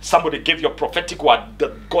because somebody gave you a prophetic word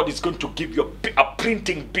that God is going to give you a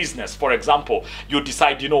printing business. For example, you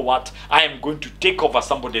decide, you know what, I am going to take over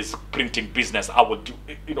somebody's printing business. I will do,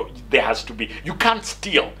 there has to be, you can't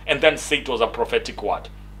steal and then say it was a prophetic word.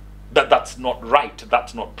 That's not right.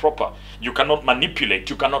 That's not proper. You cannot manipulate.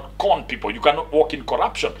 You cannot con people. You cannot walk in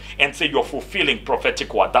corruption and say you're fulfilling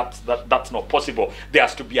prophetic word. That's not possible. There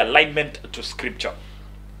has to be alignment to scripture.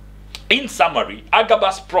 In summary,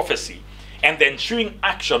 Agabus' prophecy and the ensuing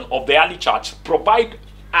action of the early church provide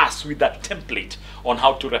us with a template on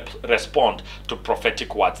how to respond to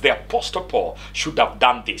prophetic words. The Apostle Paul should have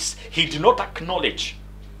done this. He did not acknowledge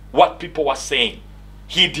what people were saying.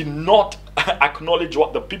 He did not acknowledge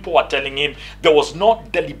what the people were telling him. There was no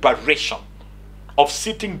deliberation of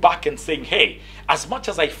sitting back and saying, hey, as much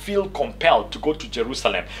as I feel compelled to go to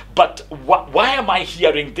Jerusalem, but why am I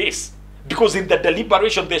hearing this? Because in the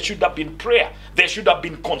deliberation, there should have been prayer. There should have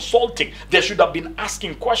been consulting. There should have been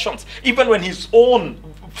asking questions. Even when his own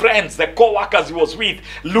friends, the co-workers he was with,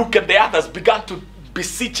 Luke and the others, began to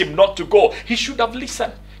beseech him not to go, he should have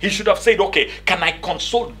listened. He should have said, okay, can I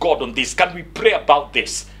consult God on this? Can we pray about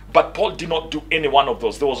this? But Paul did not do any one of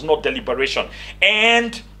those. There was no deliberation.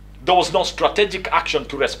 And there was no strategic action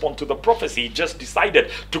to respond to the prophecy. He just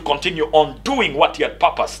decided to continue on doing what he had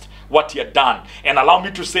purposed, what he had done. And allow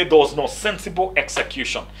me to say there was no sensible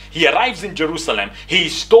execution. He arrives in Jerusalem. He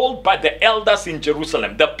is told by the elders in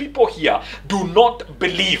Jerusalem, the people here do not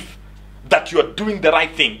believe that you are doing the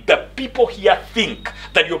right thing. The people here think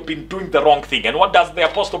that you've been doing the wrong thing. And what does the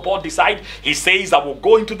Apostle Paul decide? He says, I will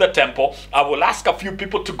go into the temple. I will ask a few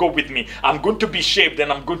people to go with me. I'm going to be shaved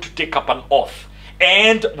and I'm going to take up an oath.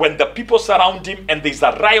 And when the people surround him and there's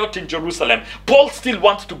a riot in Jerusalem, Paul still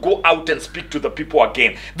wants to go out and speak to the people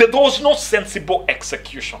again. There was no sensible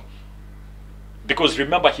execution. Because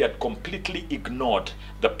remember, he had completely ignored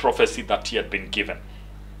the prophecy that he had been given.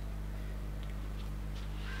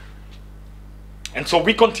 And so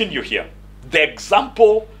we continue here. The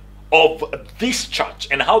example of this church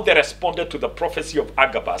and how they responded to the prophecy of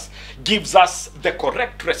Agabus gives us the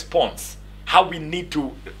correct response. How we need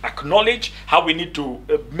to acknowledge, how we need to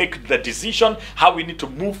make the decision, how we need to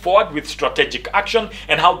move forward with strategic action,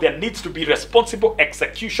 and how there needs to be responsible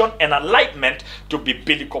execution and alignment to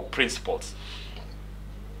biblical principles.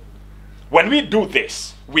 When we do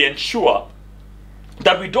this, we ensure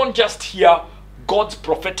that we don't just hear God's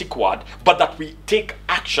prophetic word, but that we take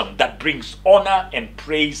action that brings honor and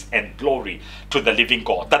praise and glory to the living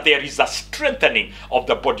God. That there is a strengthening of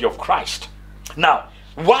the body of Christ. Now,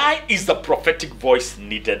 why is the prophetic voice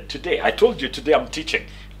needed today? I told you today I'm teaching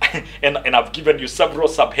and I've given you several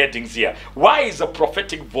subheadings here. Why is a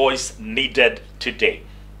prophetic voice needed today?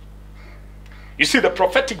 You see, the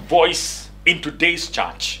prophetic voice in today's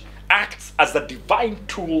church acts as a divine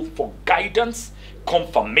tool for guidance,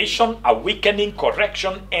 confirmation, awakening,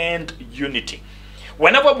 correction, and unity.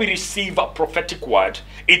 Whenever we receive a prophetic word,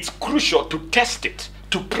 it's crucial to test it,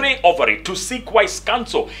 to pray over it, to seek wise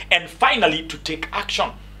counsel, and finally to take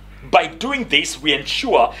action. By doing this, we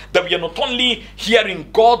ensure that we are not only hearing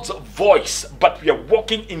God's voice, but we are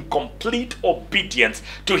walking in complete obedience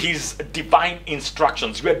to his divine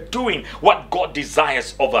instructions. We are doing what God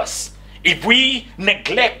desires of us. If we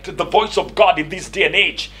neglect the voice of God in this day and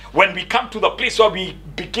age, when we come to the place where we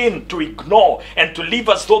begin to ignore and to live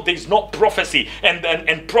as though there is no prophecy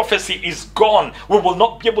and prophecy is gone, we will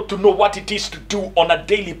not be able to know what it is to do on a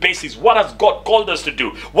daily basis. What has God called us to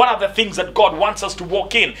do? What are the things that God wants us to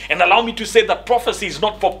walk in? And allow me to say that prophecy is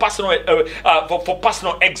not for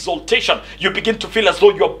personal exaltation. You begin to feel as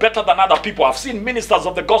though you're better than other people. I've seen ministers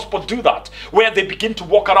of the gospel do that, where they begin to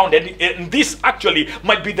walk around, and this actually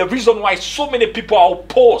might be the reason why so many people are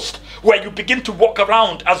opposed, where you begin to walk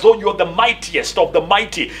around as though you're the mightiest of the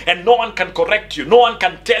mighty, and no one can correct you, no one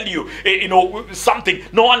can tell you something,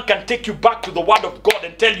 no one can take you back to the word of God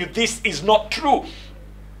and tell you this is not true.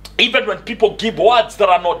 Even when people give words that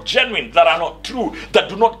are not genuine, that are not true, that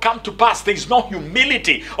do not come to pass, there is no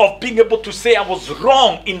humility of being able to say I was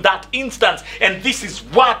wrong in that instance, and this is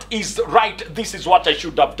what is right, this is what I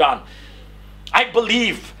should have done. I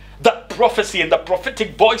believe that prophecy and the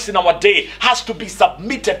prophetic voice in our day has to be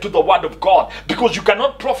submitted to the word of God, because you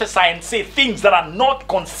cannot prophesy and say things that are not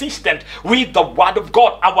consistent with the word of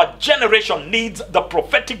God. Our generation needs the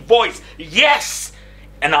prophetic voice, yes,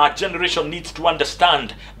 And our generation needs to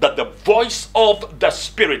understand that the voice of the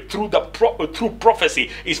Spirit through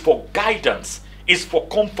prophecy is for guidance, is for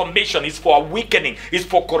confirmation, is for awakening, is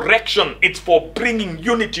for correction, it's for bringing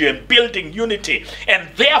unity and building unity. And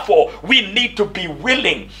therefore, we need to be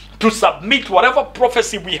willing to submit whatever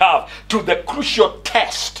prophecy we have to the crucial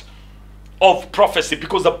test of prophecy,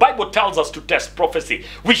 because the Bible tells us to test prophecy.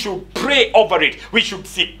 We should pray over it. We should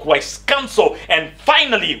seek wise counsel. And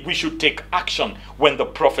finally, we should take action when the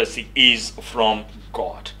prophecy is from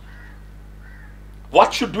God.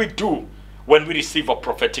 What should we do when we receive a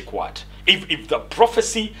prophetic word? If the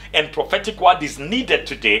prophecy and prophetic word is needed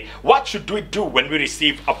today, what should we do when we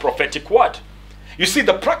receive a prophetic word? You see,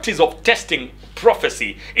 the practice of testing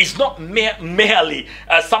prophecy is not merely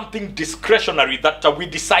something discretionary that we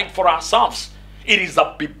decide for ourselves. It is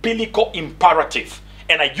a biblical imperative.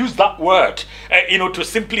 And I use that word, to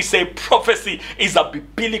simply say prophecy is a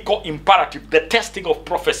biblical imperative, the testing of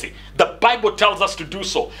prophecy. The Bible tells us to do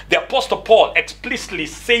so. The Apostle Paul explicitly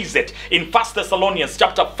says it in 1 Thessalonians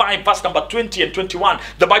chapter 5, verse number 20 and 21.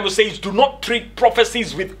 The Bible says, do not treat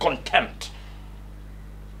prophecies with contempt.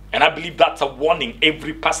 And I believe that's a warning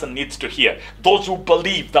every person needs to hear. Those who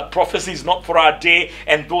believe that prophecy is not for our day,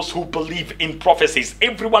 and those who believe in prophecies,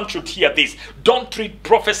 everyone should hear this. Don't treat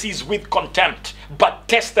prophecies with contempt, but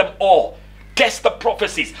test them all. Test the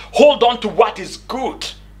prophecies. Hold on to what is good.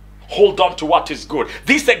 Hold on to what is good.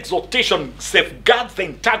 This exhortation safeguards the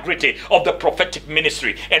integrity of the prophetic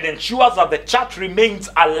ministry and ensures that the church remains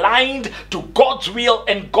aligned to God's will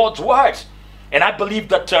and God's word. And I believe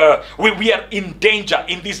that we are in danger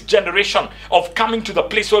in this generation of coming to the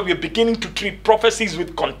place where we're beginning to treat prophecies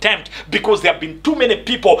with contempt, because there have been too many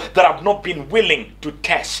people that have not been willing to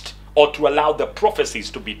test or to allow the prophecies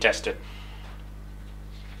to be tested.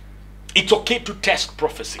 It's okay to test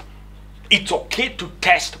prophecy. It's okay to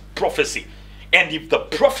test prophecy. And if the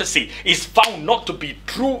prophecy is found not to be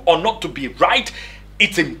true or not to be right,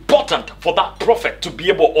 it's important for that prophet to be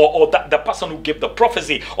able, or the person who gave the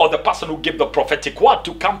prophecy or the person who gave the prophetic word,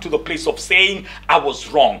 to come to the place of saying, I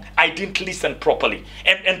was wrong, I didn't listen properly.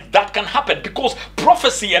 And that can happen because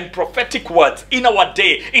prophecy and prophetic words in our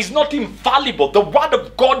day is not infallible. The word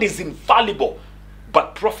of God is infallible.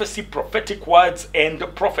 But prophecy, prophetic words, and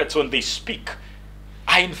prophets, when they speak,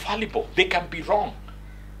 are infallible. They can be wrong.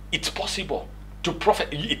 It's possible to prophet.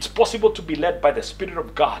 It's possible to be led by the Spirit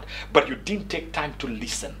of God, but you didn't take time to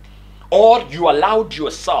listen, or you allowed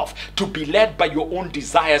yourself to be led by your own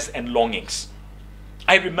desires and longings.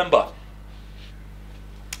 I remember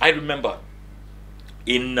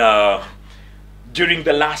in during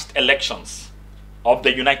the last elections of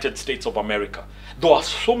the United States of America, there were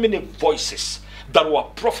so many voices that were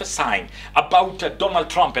prophesying about Donald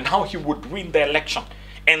Trump and how he would win the election.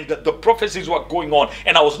 And the prophecies were going on,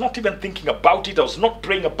 and I was not even thinking about it. I was not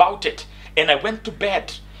praying about it. And I went to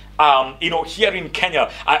bed. Here in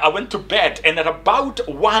Kenya, I went to bed, and at about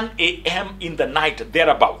 1 a.m. in the night,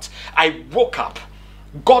 thereabouts, I woke up.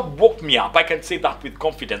 God woke me up. I can say that with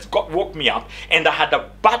confidence. God woke me up, and I had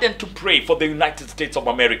a burden to pray for the United States of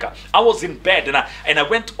America. I was in bed, and I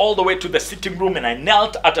went all the way to the sitting room, and I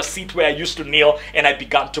knelt at a seat where I used to kneel, and I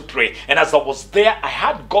began to pray. And as I was there, I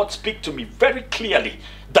had God speak to me very clearly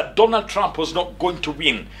that Donald Trump was not going to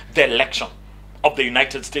win the election of the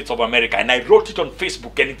United States of America. And I wrote it on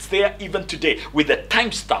Facebook, and it's there even today with a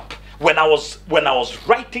timestamp. When I was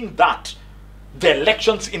writing that, the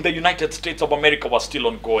elections in the United States of America were still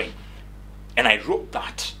ongoing. And I wrote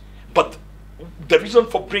that. But the reason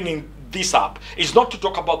for bringing this up is not to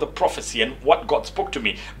talk about the prophecy and what God spoke to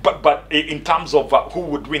me, but in terms of who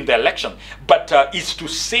would win the election, but is to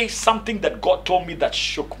say something that God told me that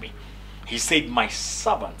shook me. He said, my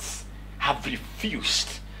servants have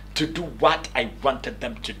refused to do what I wanted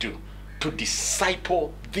them to do, to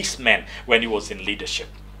disciple this man when he was in leadership.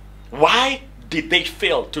 Why did they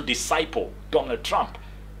fail to disciple Donald Trump?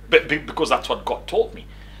 Because that's what God told me.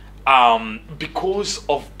 Because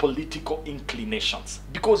of political inclinations,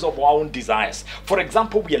 because of our own desires. For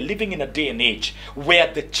example, we are living in a day and age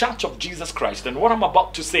where the Church of Jesus Christ, and what I'm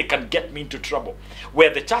about to say can get me into trouble,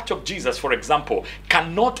 where the Church of Jesus, for example,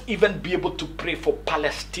 cannot even be able to pray for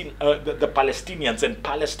Palestine, the Palestinians and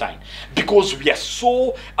Palestine, because we are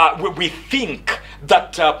so, we think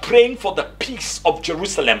that praying for the peace of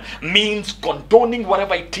Jerusalem means condoning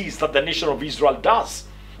whatever it is that the nation of Israel does.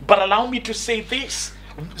 But allow me to say this.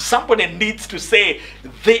 Somebody needs to say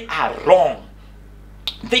they are wrong.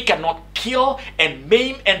 They cannot kill and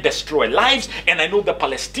maim and destroy lives, and I know the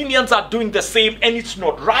Palestinians are doing the same, and it's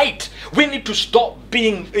not right. We need to stop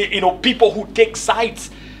being people who take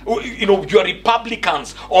sides. You know, you're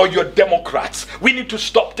Republicans or you're Democrats. We need to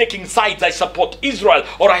stop taking sides. I support Israel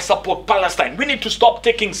or I support Palestine. We need to stop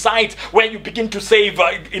taking sides where you begin to say,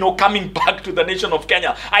 you know, coming back to the nation of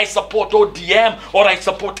Kenya, I support ODM or I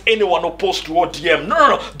support anyone opposed to ODM. No,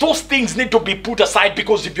 no, no. Those things need to be put aside,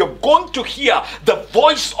 because if you're going to hear the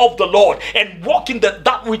voice of the Lord and walk in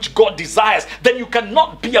that which God desires, then you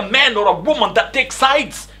cannot be a man or a woman that takes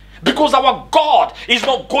sides, because our God is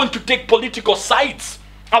not going to take political sides.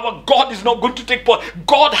 Our God is not going to take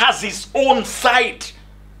God has his own side.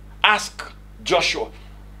 Ask Joshua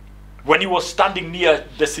when he was standing near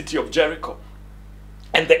the city of Jericho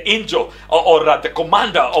and the angel or the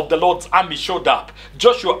commander of the Lord's army showed up.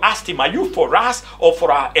 Joshua asked him, are you for us or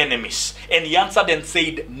for our enemies? And he answered and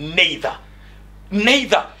said, neither.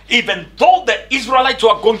 Neither. Even though the Israelites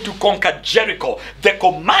were going to conquer Jericho, the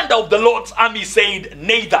commander of the Lord's army said,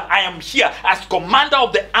 neither. I am here as commander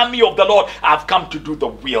of the army of the Lord. I have come to do the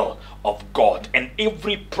will of God. And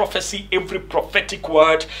every prophecy, every prophetic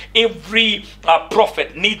word, every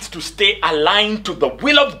prophet needs to stay aligned to the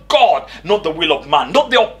will of God, not the will of man,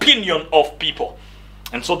 not the opinion of people.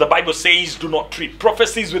 And so the Bible says, do not treat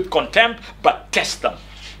prophecies with contempt, but test them.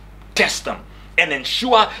 Test them. And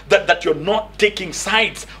ensure that you're not taking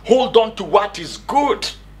sides. Hold on to what is good.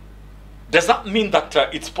 Does that mean that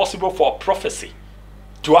it's possible for a prophecy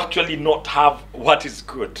to actually not have what is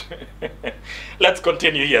good? Let's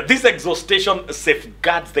continue here. This exhortation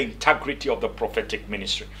safeguards the integrity of the prophetic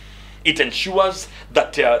ministry. It ensures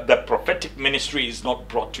that the prophetic ministry is not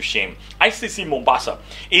brought to shame. ICC Mombasa,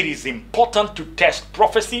 it is important to test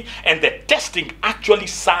prophecy, and the testing actually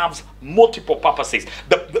serves multiple purposes.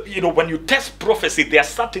 You know, when you test prophecy, there are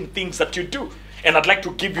certain things that you do. And I'd like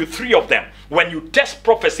to give you 3 of them. When you test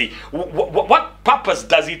prophecy, what purpose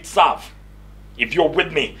does it serve? If you're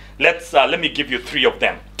with me, let me give you 3 of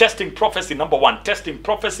them. Testing prophecy, number 1. Testing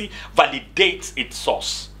prophecy validates its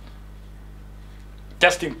source.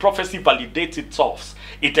 Testing prophecy validates its source.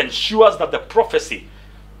 It ensures that the prophecy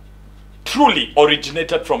truly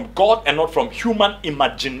originated from God and not from human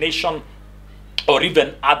imagination or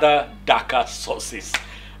even other darker sources.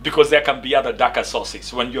 Because there can be other darker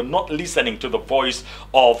sources when you're not listening to the voice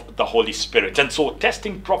of the Holy Spirit. And so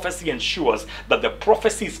testing prophecy ensures that the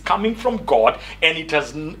prophecy is coming from God, and it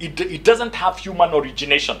doesn't have human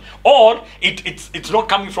origination, or it's not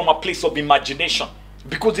coming from a place of imagination.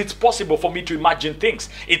 Because it's possible for me to imagine things.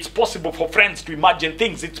 It's possible for friends to imagine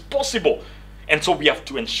things. It's possible. And so we have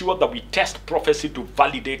to ensure that we test prophecy to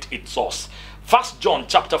validate its source. 1 John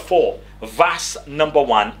chapter 4 verse number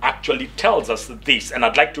 1 actually tells us this. And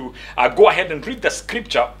I'd like to go ahead and read the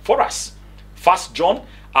scripture for us. 1 John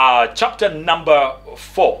chapter number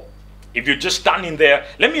 4. If you just stand in there,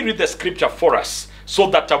 let me read the scripture for us, so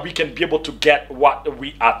that we can be able to get what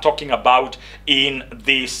we are talking about in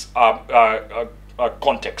this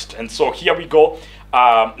context. And so here we go.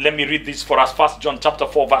 Let me read this for us. 1 John chapter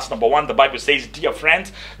 4 verse number 1. The Bible says, dear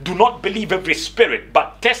friends, do not believe every spirit,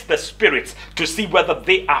 but test the spirits to see whether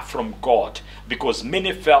they are from God, because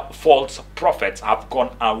many false prophets have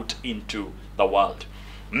gone out into the world.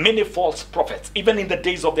 Many false prophets. Even in the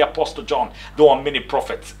days of the Apostle John, there were many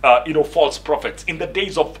prophets, false prophets. In the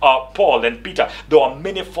days of Paul and Peter, there were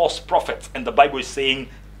many false prophets. And the Bible is saying,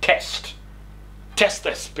 test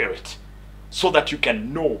the spirit, so that you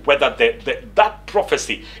can know whether that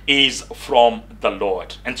prophecy is from the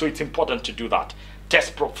Lord. And so it's important to do that.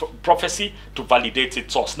 Test prophecy to validate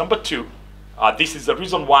its source. Number 2, this is the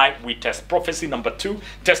reason why we test prophecy. Number 2,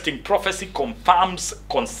 testing prophecy confirms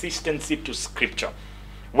consistency to Scripture.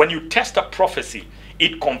 When you test a prophecy,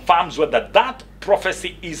 it confirms whether that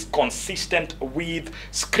prophecy is consistent with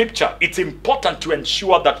Scripture. It's important to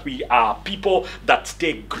ensure that we are people that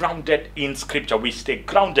stay grounded in Scripture. We stay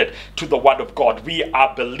grounded to the Word of God. We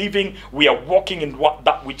are believing, we are walking in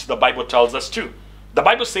that which the Bible tells us to. The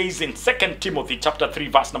Bible says in 2 Timothy chapter 3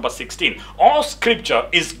 verse number 16, all Scripture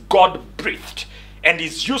is God-breathed and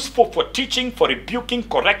is useful for teaching, for rebuking,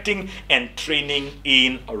 correcting, and training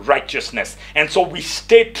in righteousness. And so we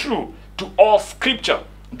stay true to all Scripture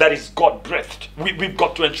that is God-breathed. We've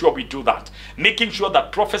got to ensure we do that. Making sure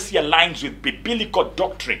that prophecy aligns with biblical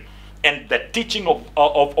doctrine and the teaching of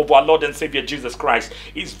our Lord and Savior Jesus Christ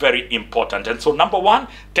is very important. And so number 1,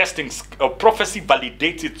 testing prophecy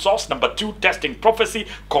validates its source. Number 2, testing prophecy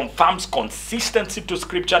confirms consistency to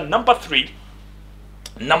Scripture. Number 3,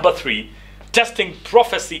 testing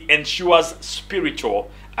prophecy ensures spiritual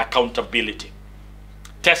accountability.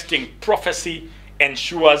 Testing prophecy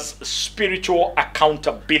ensures spiritual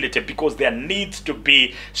accountability, because there needs to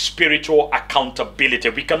be spiritual accountability.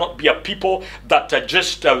 We cannot be a people that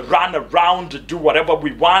just run around, do whatever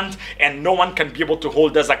we want, and no one can be able to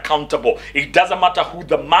hold us accountable. It doesn't matter who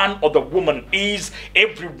the man or the woman is,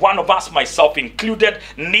 every one of us, myself included,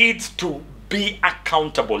 needs to be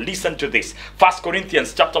accountable. Listen to this. 1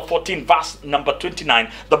 Corinthians chapter 14 verse number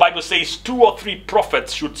 29. The Bible says 2 or 3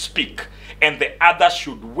 prophets should speak, and the others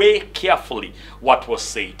should weigh carefully what was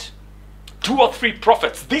said. 2 or 3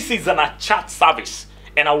 prophets. This is a church service,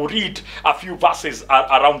 and I will read a few verses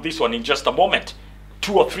around this one in just a moment.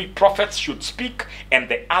 2 or 3 prophets should speak, and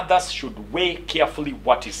the others should weigh carefully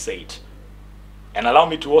what is said. And allow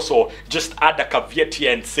me to also just add a caveat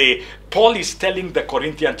here and say, Paul is telling the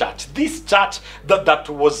Corinthian church, this church that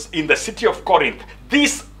was in the city of Corinth,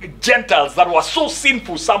 these Gentiles that were so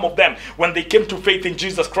sinful, some of them, when they came to faith in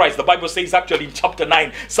Jesus Christ, the Bible says actually in chapter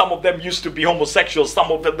 9, some of them used to be homosexuals,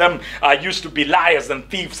 some of them used to be liars and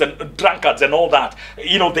thieves and drunkards and all that.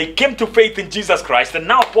 You know, they came to faith in Jesus Christ, and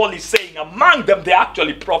now Paul is saying among them, they're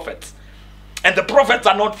actually prophets. And the prophets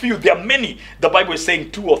are not few, there are many. The Bible is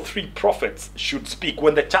saying 2 or 3 prophets should speak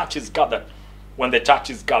when the church is gathered. When the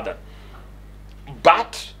church is gathered.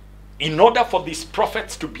 But in order for these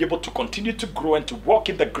prophets to be able to continue to grow and to walk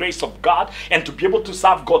in the grace of God and to be able to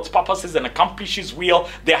serve God's purposes and accomplish His will,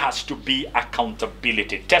 there has to be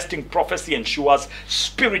accountability. Testing prophecy ensures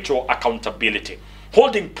spiritual accountability.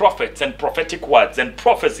 Holding prophets and prophetic words and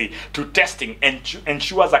prophecy to testing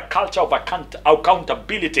ensures a culture of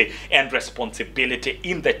accountability and responsibility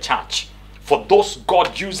in the church. For those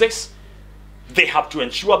God uses, they have to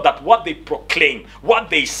ensure that what they proclaim, what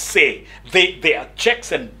they say, there are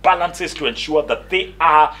checks and balances to ensure that they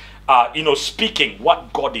are speaking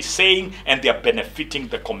what God is saying, and they are benefiting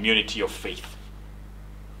the community of faith.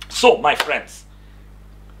 So, my friends,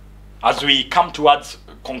 as we come towards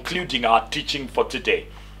concluding our teaching for today,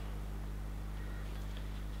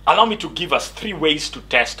 allow me to give us 3 ways to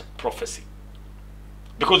test prophecy.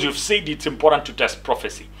 Because you've said it's important to test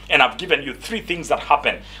prophecy. And I've given you 3 things that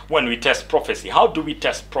happen when we test prophecy. How do we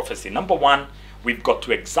test prophecy? Number 1, we've got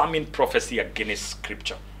to examine prophecy against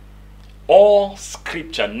Scripture. All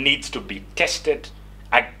Scripture needs to be tested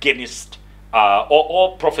against,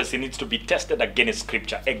 all prophecy needs to be tested against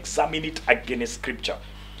Scripture. Examine it against Scripture.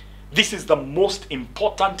 This is the most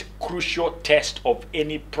important, crucial test of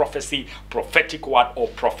any prophecy, prophetic word, or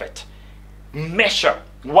prophet. Measure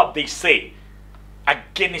what they say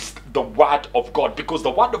against the word of God, because the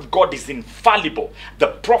word of God is infallible. The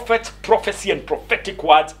prophet, prophecy, and prophetic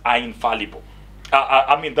words are infallible.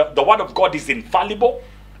 The word of God is infallible,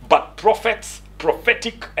 but prophets,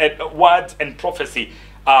 prophetic words, and prophecy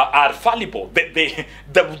are fallible. The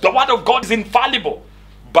word of God is infallible.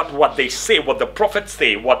 But what they say, what the prophets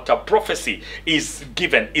say, what prophecy is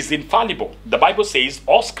given is infallible. The Bible says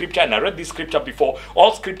all Scripture, and I read this Scripture before,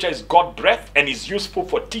 all Scripture is God-breathed and is useful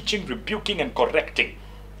for teaching, rebuking, and correcting,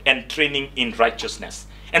 and training in righteousness.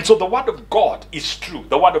 And so the word of God is true.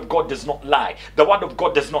 The word of God does not lie. The word of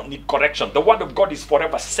God does not need correction. The word of God is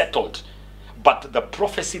forever settled. But the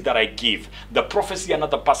prophecy that I give, the prophecy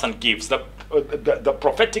another person gives, the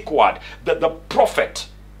prophetic word, the prophet,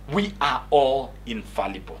 we are all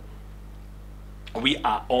infallible. We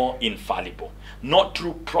are all infallible. No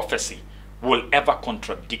true prophecy will ever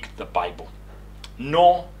contradict the Bible.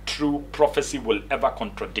 No true prophecy will ever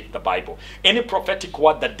contradict the Bible. Any prophetic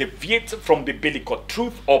word that deviates from biblical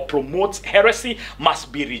truth or promotes heresy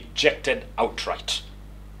must be rejected outright.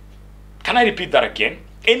 Can I repeat that again?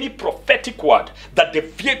 Any prophetic word that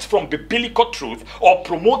deviates from biblical truth or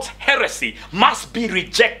promotes heresy must be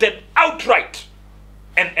rejected outright.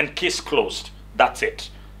 And case closed. That's it.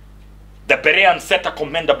 The Bereans set a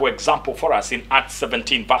commendable example for us in Acts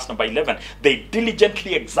 17 verse number 11. They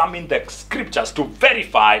diligently examined the Scriptures to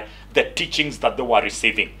verify the teachings that they were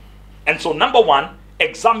receiving. And so number 1,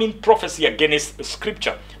 examine prophecy against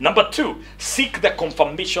Scripture. Number 2, seek the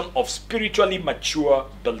confirmation of spiritually mature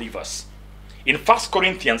believers. In 1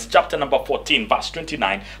 Corinthians chapter number 14 verse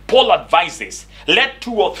 29, Paul advises, let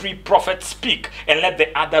 2 or 3 prophets speak and let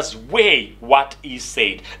the others weigh what is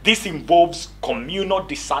said. This involves communal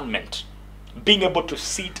discernment. Being able to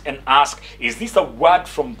sit and ask, is this a word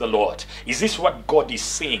from the Lord? Is this what God is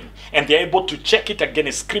saying? And they're able to check it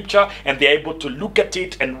against Scripture, and they're able to look at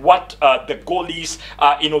it and what the goal is.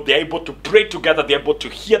 They're able to pray together, they're able to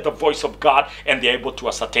hear the voice of God, and they're able to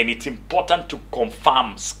ascertain. It's important to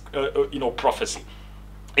confirm prophecy.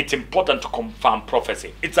 It's important to confirm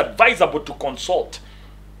prophecy. It's advisable to consult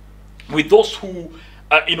with those who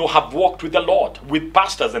have walked with the Lord, with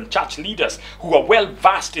pastors and church leaders who are well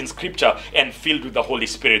versed in scripture and filled with the Holy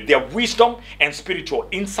Spirit. Their wisdom and spiritual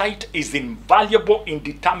insight is invaluable in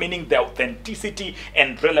determining the authenticity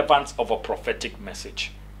and relevance of a prophetic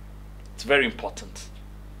message. It's very important.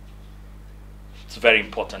 It's very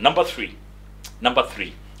important. Number three,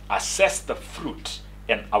 assess the fruit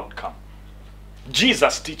and outcome.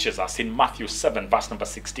 Jesus teaches us in Matthew 7, verse number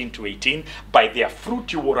 16 to 18, by their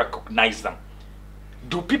fruit you will recognize them.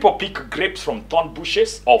 Do people pick grapes from thorn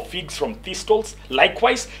bushes or figs from thistles?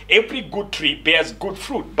 Likewise, every good tree bears good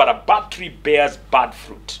fruit, but a bad tree bears bad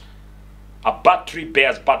fruit. A bad tree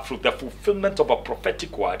bears bad fruit. The fulfillment of a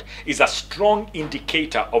prophetic word is a strong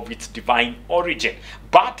indicator of its divine origin.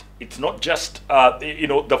 But it's not just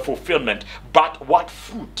the fulfillment, but what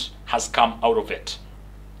fruit has come out of it.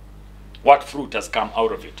 What fruit has come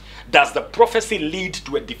out of it? Does the prophecy lead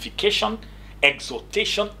to edification,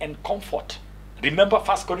 exhortation, and comfort? Remember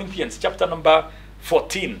 1 Corinthians chapter number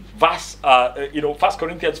 14, verse 1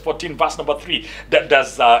 Corinthians 14, verse number 3.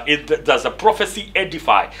 Does a prophecy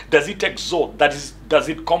edify? Does it exhort? Does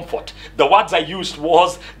it comfort? The words I used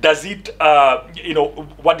was, does it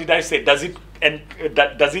what did I say? Does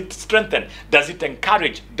it strengthen? Does it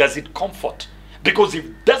encourage? Does it comfort? Because if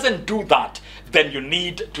it doesn't do that, then you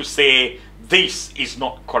need to say this is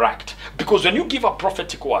not correct. Because when you give a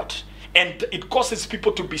prophetic word and it causes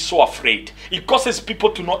people to be so afraid, it causes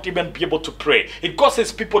people to not even be able to pray, it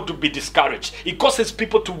causes people to be discouraged, it causes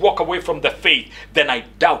people to walk away from the faith, then I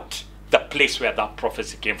doubt the place where that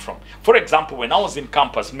prophecy came from. For example, when I was in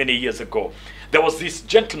campus many years ago, there was this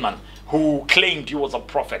gentleman who claimed he was a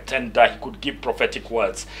prophet and he could give prophetic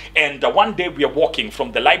words. And one day we are walking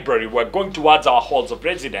from the library, we're going towards our halls of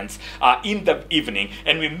residence in the evening,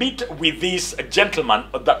 and we meet with this gentleman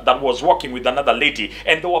that was walking with another lady,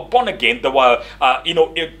 and they were born again. They were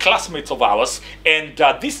classmates of ours, and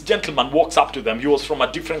this gentleman walks up to them. He was from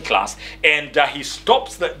a different class, and he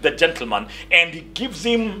stops the gentleman and he gives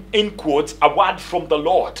him, in quotes, a word from the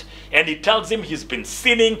Lord. And he tells him he's been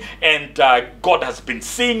sinning, and God has been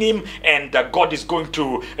seeing him, and God is going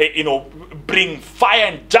to bring fire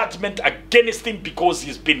and judgment against him because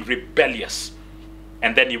he's been rebellious.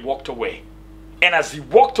 And then he walked away. And as he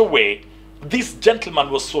walked away, this gentleman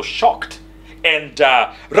was so shocked, and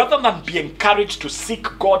rather than be encouraged to seek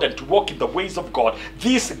God and to walk in the ways of God,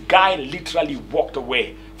 this guy literally walked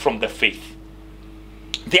away from the faith.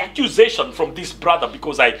 The accusation from this brother,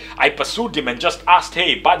 because I pursued him and just asked,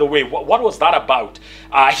 hey, by the way, what was that about?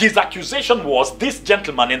 His accusation was this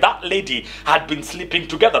gentleman and that lady had been sleeping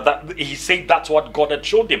together. That he said that's what God had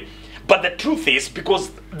showed him. But the truth is,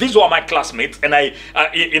 because these were my classmates, and I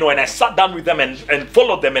sat down with them and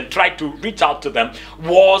followed them and tried to reach out to them,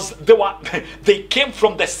 was they came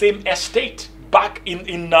from the same estate. Back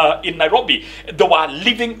in Nairobi,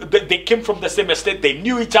 they came from the same estate. They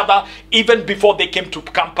knew each other even before they came to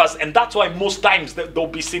campus, and that's why most times they'll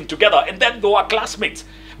be seen together. And then they were classmates.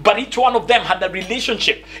 But each one of them had a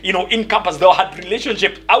relationship, in campus. They had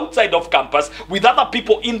relationship outside of campus with other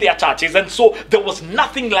people in their churches, and so there was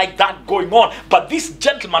nothing like that going on. But this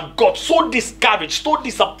gentleman got so discouraged, so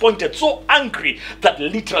disappointed, so angry that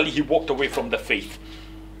literally he walked away from the faith.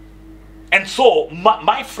 And so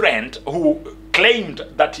my friend who claimed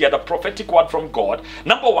that he had a prophetic word from God,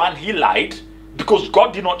 number one, he lied because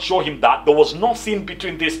God did not show him that. There was no sin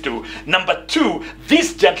between these two. Number two,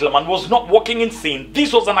 this gentleman was not walking in sin.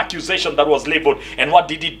 This was an accusation that was labeled. And what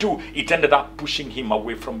did he do? It ended up pushing him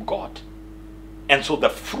away from God. And so the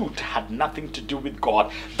fruit had nothing to do with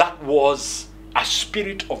God. That was a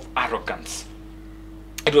spirit of arrogance.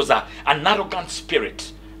 It was an arrogant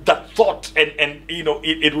spirit that thought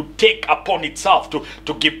it would take upon itself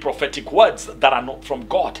to give prophetic words that are not from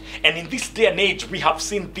God. And in this day and age, we have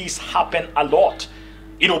seen this happen a lot.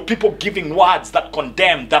 People giving words that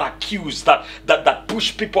condemn, that accuse, that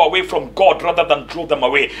push people away from God rather than draw them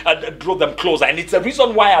away, draw them closer. And it's the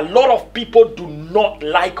reason why a lot of people do not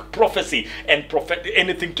like prophecy and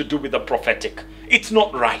anything to do with the prophetic. It's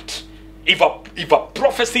not right. If a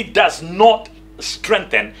prophecy does not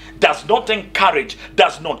strengthen, does not encourage,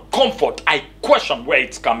 does not comfort, I question where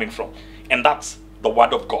it's coming from. And that's the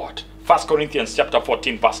word of God. 1 Corinthians chapter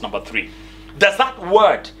 14, verse number 3. Does that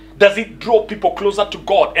word, does it draw people closer to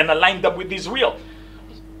God and align them with his will?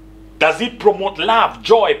 Does it promote love,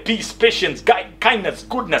 joy, peace, patience, kindness,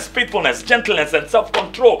 goodness, faithfulness, gentleness, and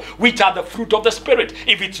self-control, which are the fruit of the Spirit?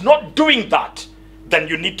 If it's not doing that, then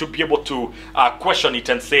you need to be able to question it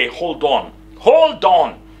and say, hold on, hold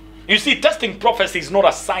on. You see, testing prophecy is not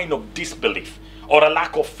a sign of disbelief or a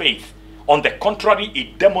lack of faith. On the contrary,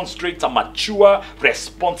 it demonstrates a mature,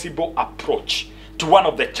 responsible approach. to one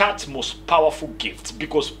of the church's most powerful gifts,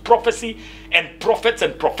 because prophecy and prophets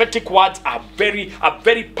and prophetic words are a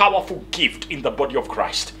very powerful gift in the body of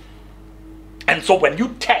Christ. And so when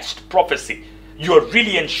you test prophecy, you're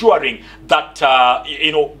really ensuring that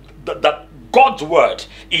that God's word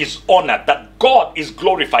is honored, that God is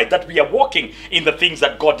glorified, that we are walking in the things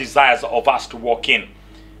that God desires of us to walk in.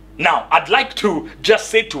 Now, I'd like to just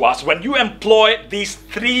say to us, when you employ these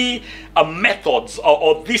three methods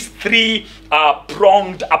or this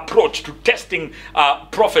three-pronged approach to testing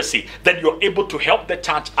prophecy, then you're able to help the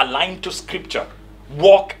church align to Scripture,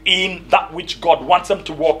 walk in that which God wants them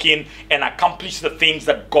to walk in, and accomplish the things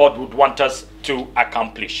that God would want us to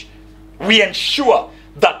accomplish. We ensure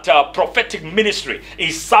that prophetic ministry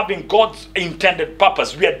is serving God's intended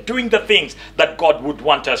purpose. We are doing the things that God would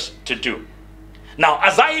want us to do. Now,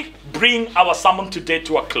 as I bring our sermon today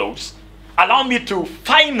to a close, allow me to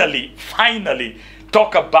finally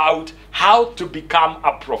talk about how to become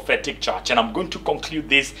a prophetic church. And I'm going to conclude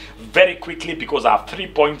this very quickly because I have 3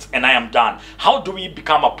 points and I am done. How do we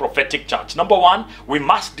become a prophetic church? Number one, we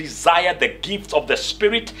must desire the gifts of the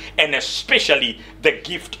Spirit, and especially the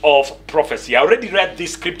gift of prophecy. I already read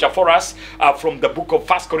this scripture for us from the book of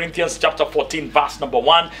 1 Corinthians chapter 14 verse number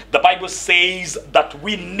 1. The Bible says that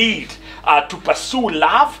we need to pursue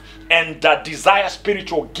love and desire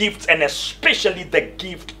spiritual gifts, and especially the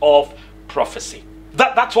gift of prophecy.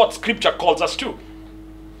 That's what Scripture calls us to.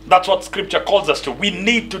 That's what Scripture calls us to. We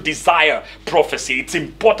need to desire prophecy. It's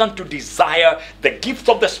important to desire the gift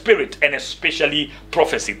of the Spirit, and especially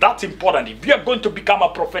prophecy. That's important. If you are going to become a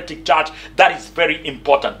prophetic church, that is very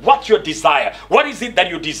important. What's your desire? What is it that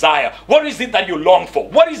you desire? What is it that you long for?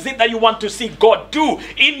 What is it that you want to see God do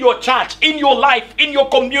in your church, in your life, in your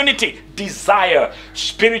community? Desire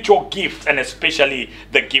spiritual gifts, and especially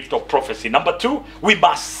the gift of prophecy. Number two, we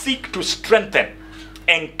must seek to strengthen,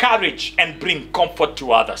 encourage, and bring comfort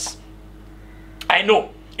to others. I know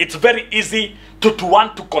it's very easy to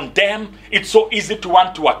want to condemn. It's so easy to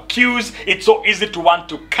want to accuse. It's so easy to want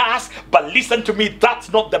to curse. But listen to me,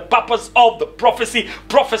 that's not the purpose of the prophecy.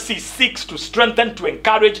 Prophecy seeks to strengthen, to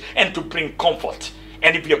encourage, and to bring comfort.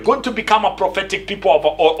 And if you're going to become a prophetic people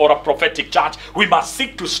or a prophetic church, we must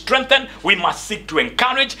seek to strengthen, we must seek to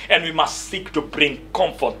encourage, and we must seek to bring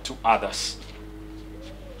comfort to others.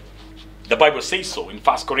 The Bible says so in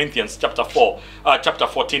 1 Corinthians chapter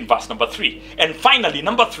 14 verse number 3. And finally,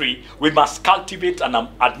 number 3, we must cultivate an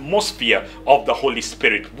atmosphere of the Holy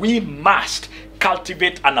Spirit. We must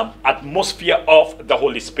cultivate an atmosphere of the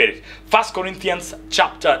Holy Spirit. 1 Corinthians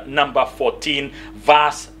chapter number 14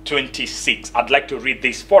 verse 26. I'd like to read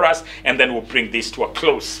this for us, and then we'll bring this to a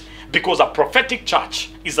close. Because a prophetic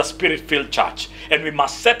church is a spirit-filled church, and we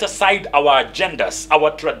must set aside our agendas,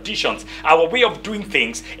 our traditions, our way of doing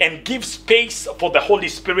things, and give space for the Holy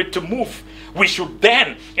Spirit to move. We should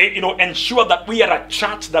then, ensure that we are a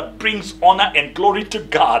church that brings honor and glory to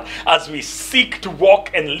God as we seek to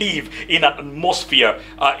walk and live in an atmosphere,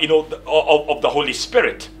 of the Holy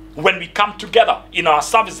Spirit. When we come together in our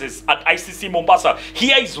services at ICC Mombasa,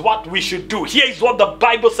 here is what we should do. Here is what the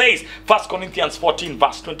Bible says. 1 Corinthians 14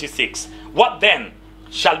 verse 26. What then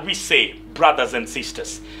shall we say, brothers and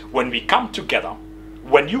sisters? When we come together,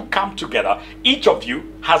 when you come together, each of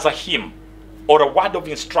you has a hymn or a word of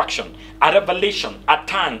instruction, a revelation, a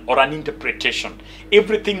tongue, or an interpretation.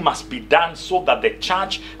 Everything must be done so that the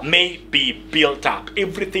church may be built up.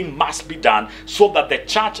 Everything must be done so that the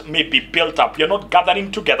church may be built up. We are not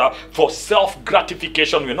gathering together for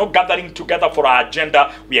self-gratification. We are not gathering together for our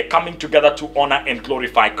agenda. We are coming together to honor and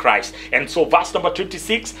glorify Christ. And so verse number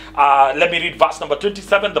 26, let me read verse number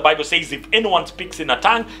 27. The Bible says, if anyone speaks in a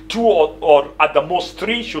tongue, 2 or at the most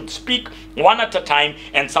 3 should speak, one at a time,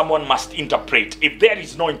 and someone must interpret. If there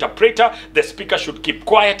is no interpreter, the speaker should keep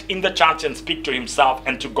quiet in the church and speak to himself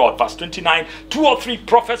and to God. Verse 29, 2 or 3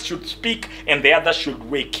 prophets should speak, and the others should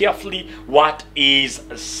weigh carefully what is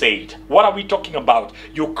said. What are we talking about?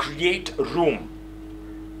 You create room.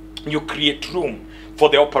 You create room for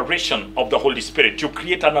the operation of the Holy Spirit. You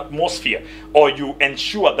create an atmosphere, or you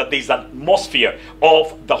ensure that there is an atmosphere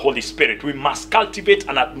of the Holy Spirit. We must cultivate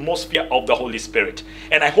an atmosphere of the Holy Spirit.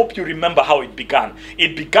 And I hope you remember how it began.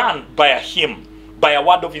 It began by a hymn, by a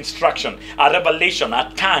word of instruction, a revelation,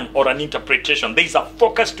 a tongue, or an interpretation. There is a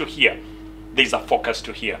focus to hear. There is a focus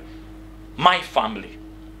to hear. My family,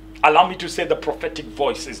 allow me to say the prophetic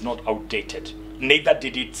voice is not outdated. Neither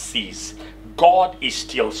did it cease. God is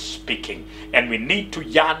still speaking, and we need to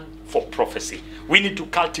yearn for prophecy. We need to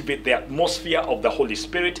cultivate the atmosphere of the Holy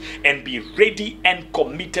Spirit and be ready and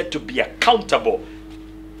committed to be accountable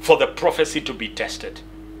for the prophecy to be tested.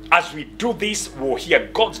 As we do this, we'll hear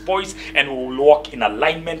God's voice and we'll walk in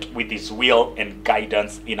alignment with His will and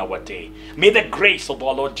guidance in our day. May the grace of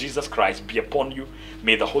our Lord Jesus Christ be upon you.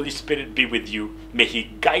 May the Holy Spirit be with you. May He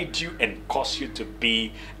guide you and cause you to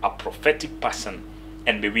be a prophetic person.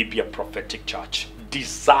 And may we be a prophetic church.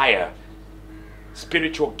 Desire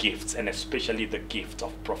spiritual gifts, and especially the gift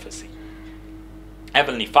of prophecy.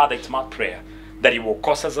 Heavenly Father, it's my prayer that you will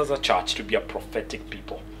cause us as a church to be a prophetic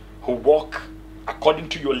people who walk according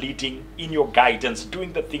to your leading, in your guidance,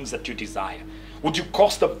 doing the things that you desire. Would you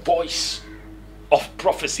cause the voice of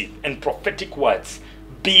prophecy and prophetic words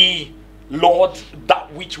be, Lord,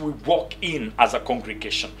 that which we walk in as a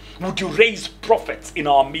congregation? Would you raise prophets in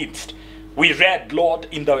our midst? We read, Lord,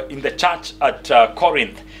 in the church at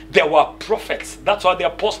Corinth, there were prophets. That's why the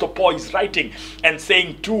Apostle Paul is writing and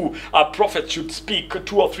saying two prophets should speak,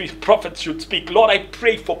 2 or 3 prophets should speak. Lord, I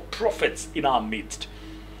pray for prophets in our midst.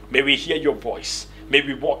 May we hear your voice. May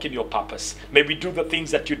we walk in your purpose. May we do the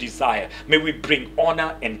things that you desire. May we bring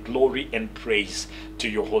honor and glory and praise to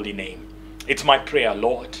your holy name. It's my prayer,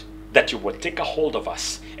 Lord, that you will take a hold of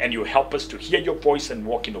us and you help us to hear your voice and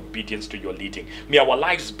walk in obedience to your leading. May our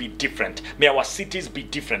lives be different. May our cities be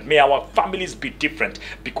different. May our families be different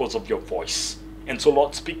because of your voice. And so,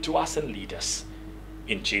 Lord, speak to us and lead us.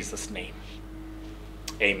 In Jesus' name.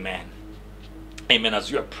 Amen. Amen.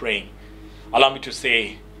 As you are praying, allow me to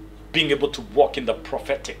say, being able to walk in the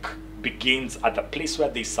prophetic begins at the place where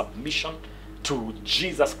there is submission to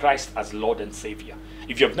Jesus Christ as Lord and Savior.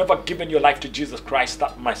 If you have never given your life to Jesus Christ,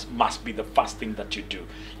 that must be the first thing that you do.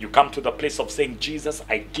 You come to the place of saying, Jesus,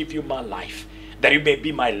 I give you my life, that you may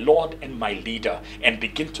be my Lord and my leader, and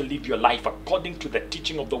begin to live your life according to the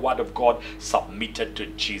teaching of the Word of God, submitted to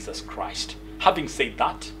Jesus Christ. Having said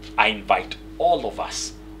that, I invite all of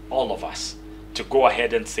us, to go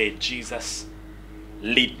ahead and say, Jesus,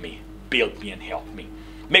 lead me, build me, and help me.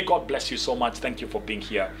 May God bless you so much. Thank you for being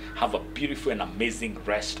here. Have a beautiful and amazing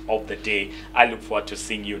rest of the day. I look forward to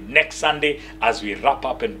seeing you next Sunday as we wrap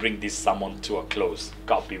up and bring this sermon to a close.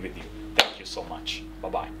 God be with you. Thank you so much.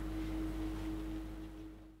 Bye-bye.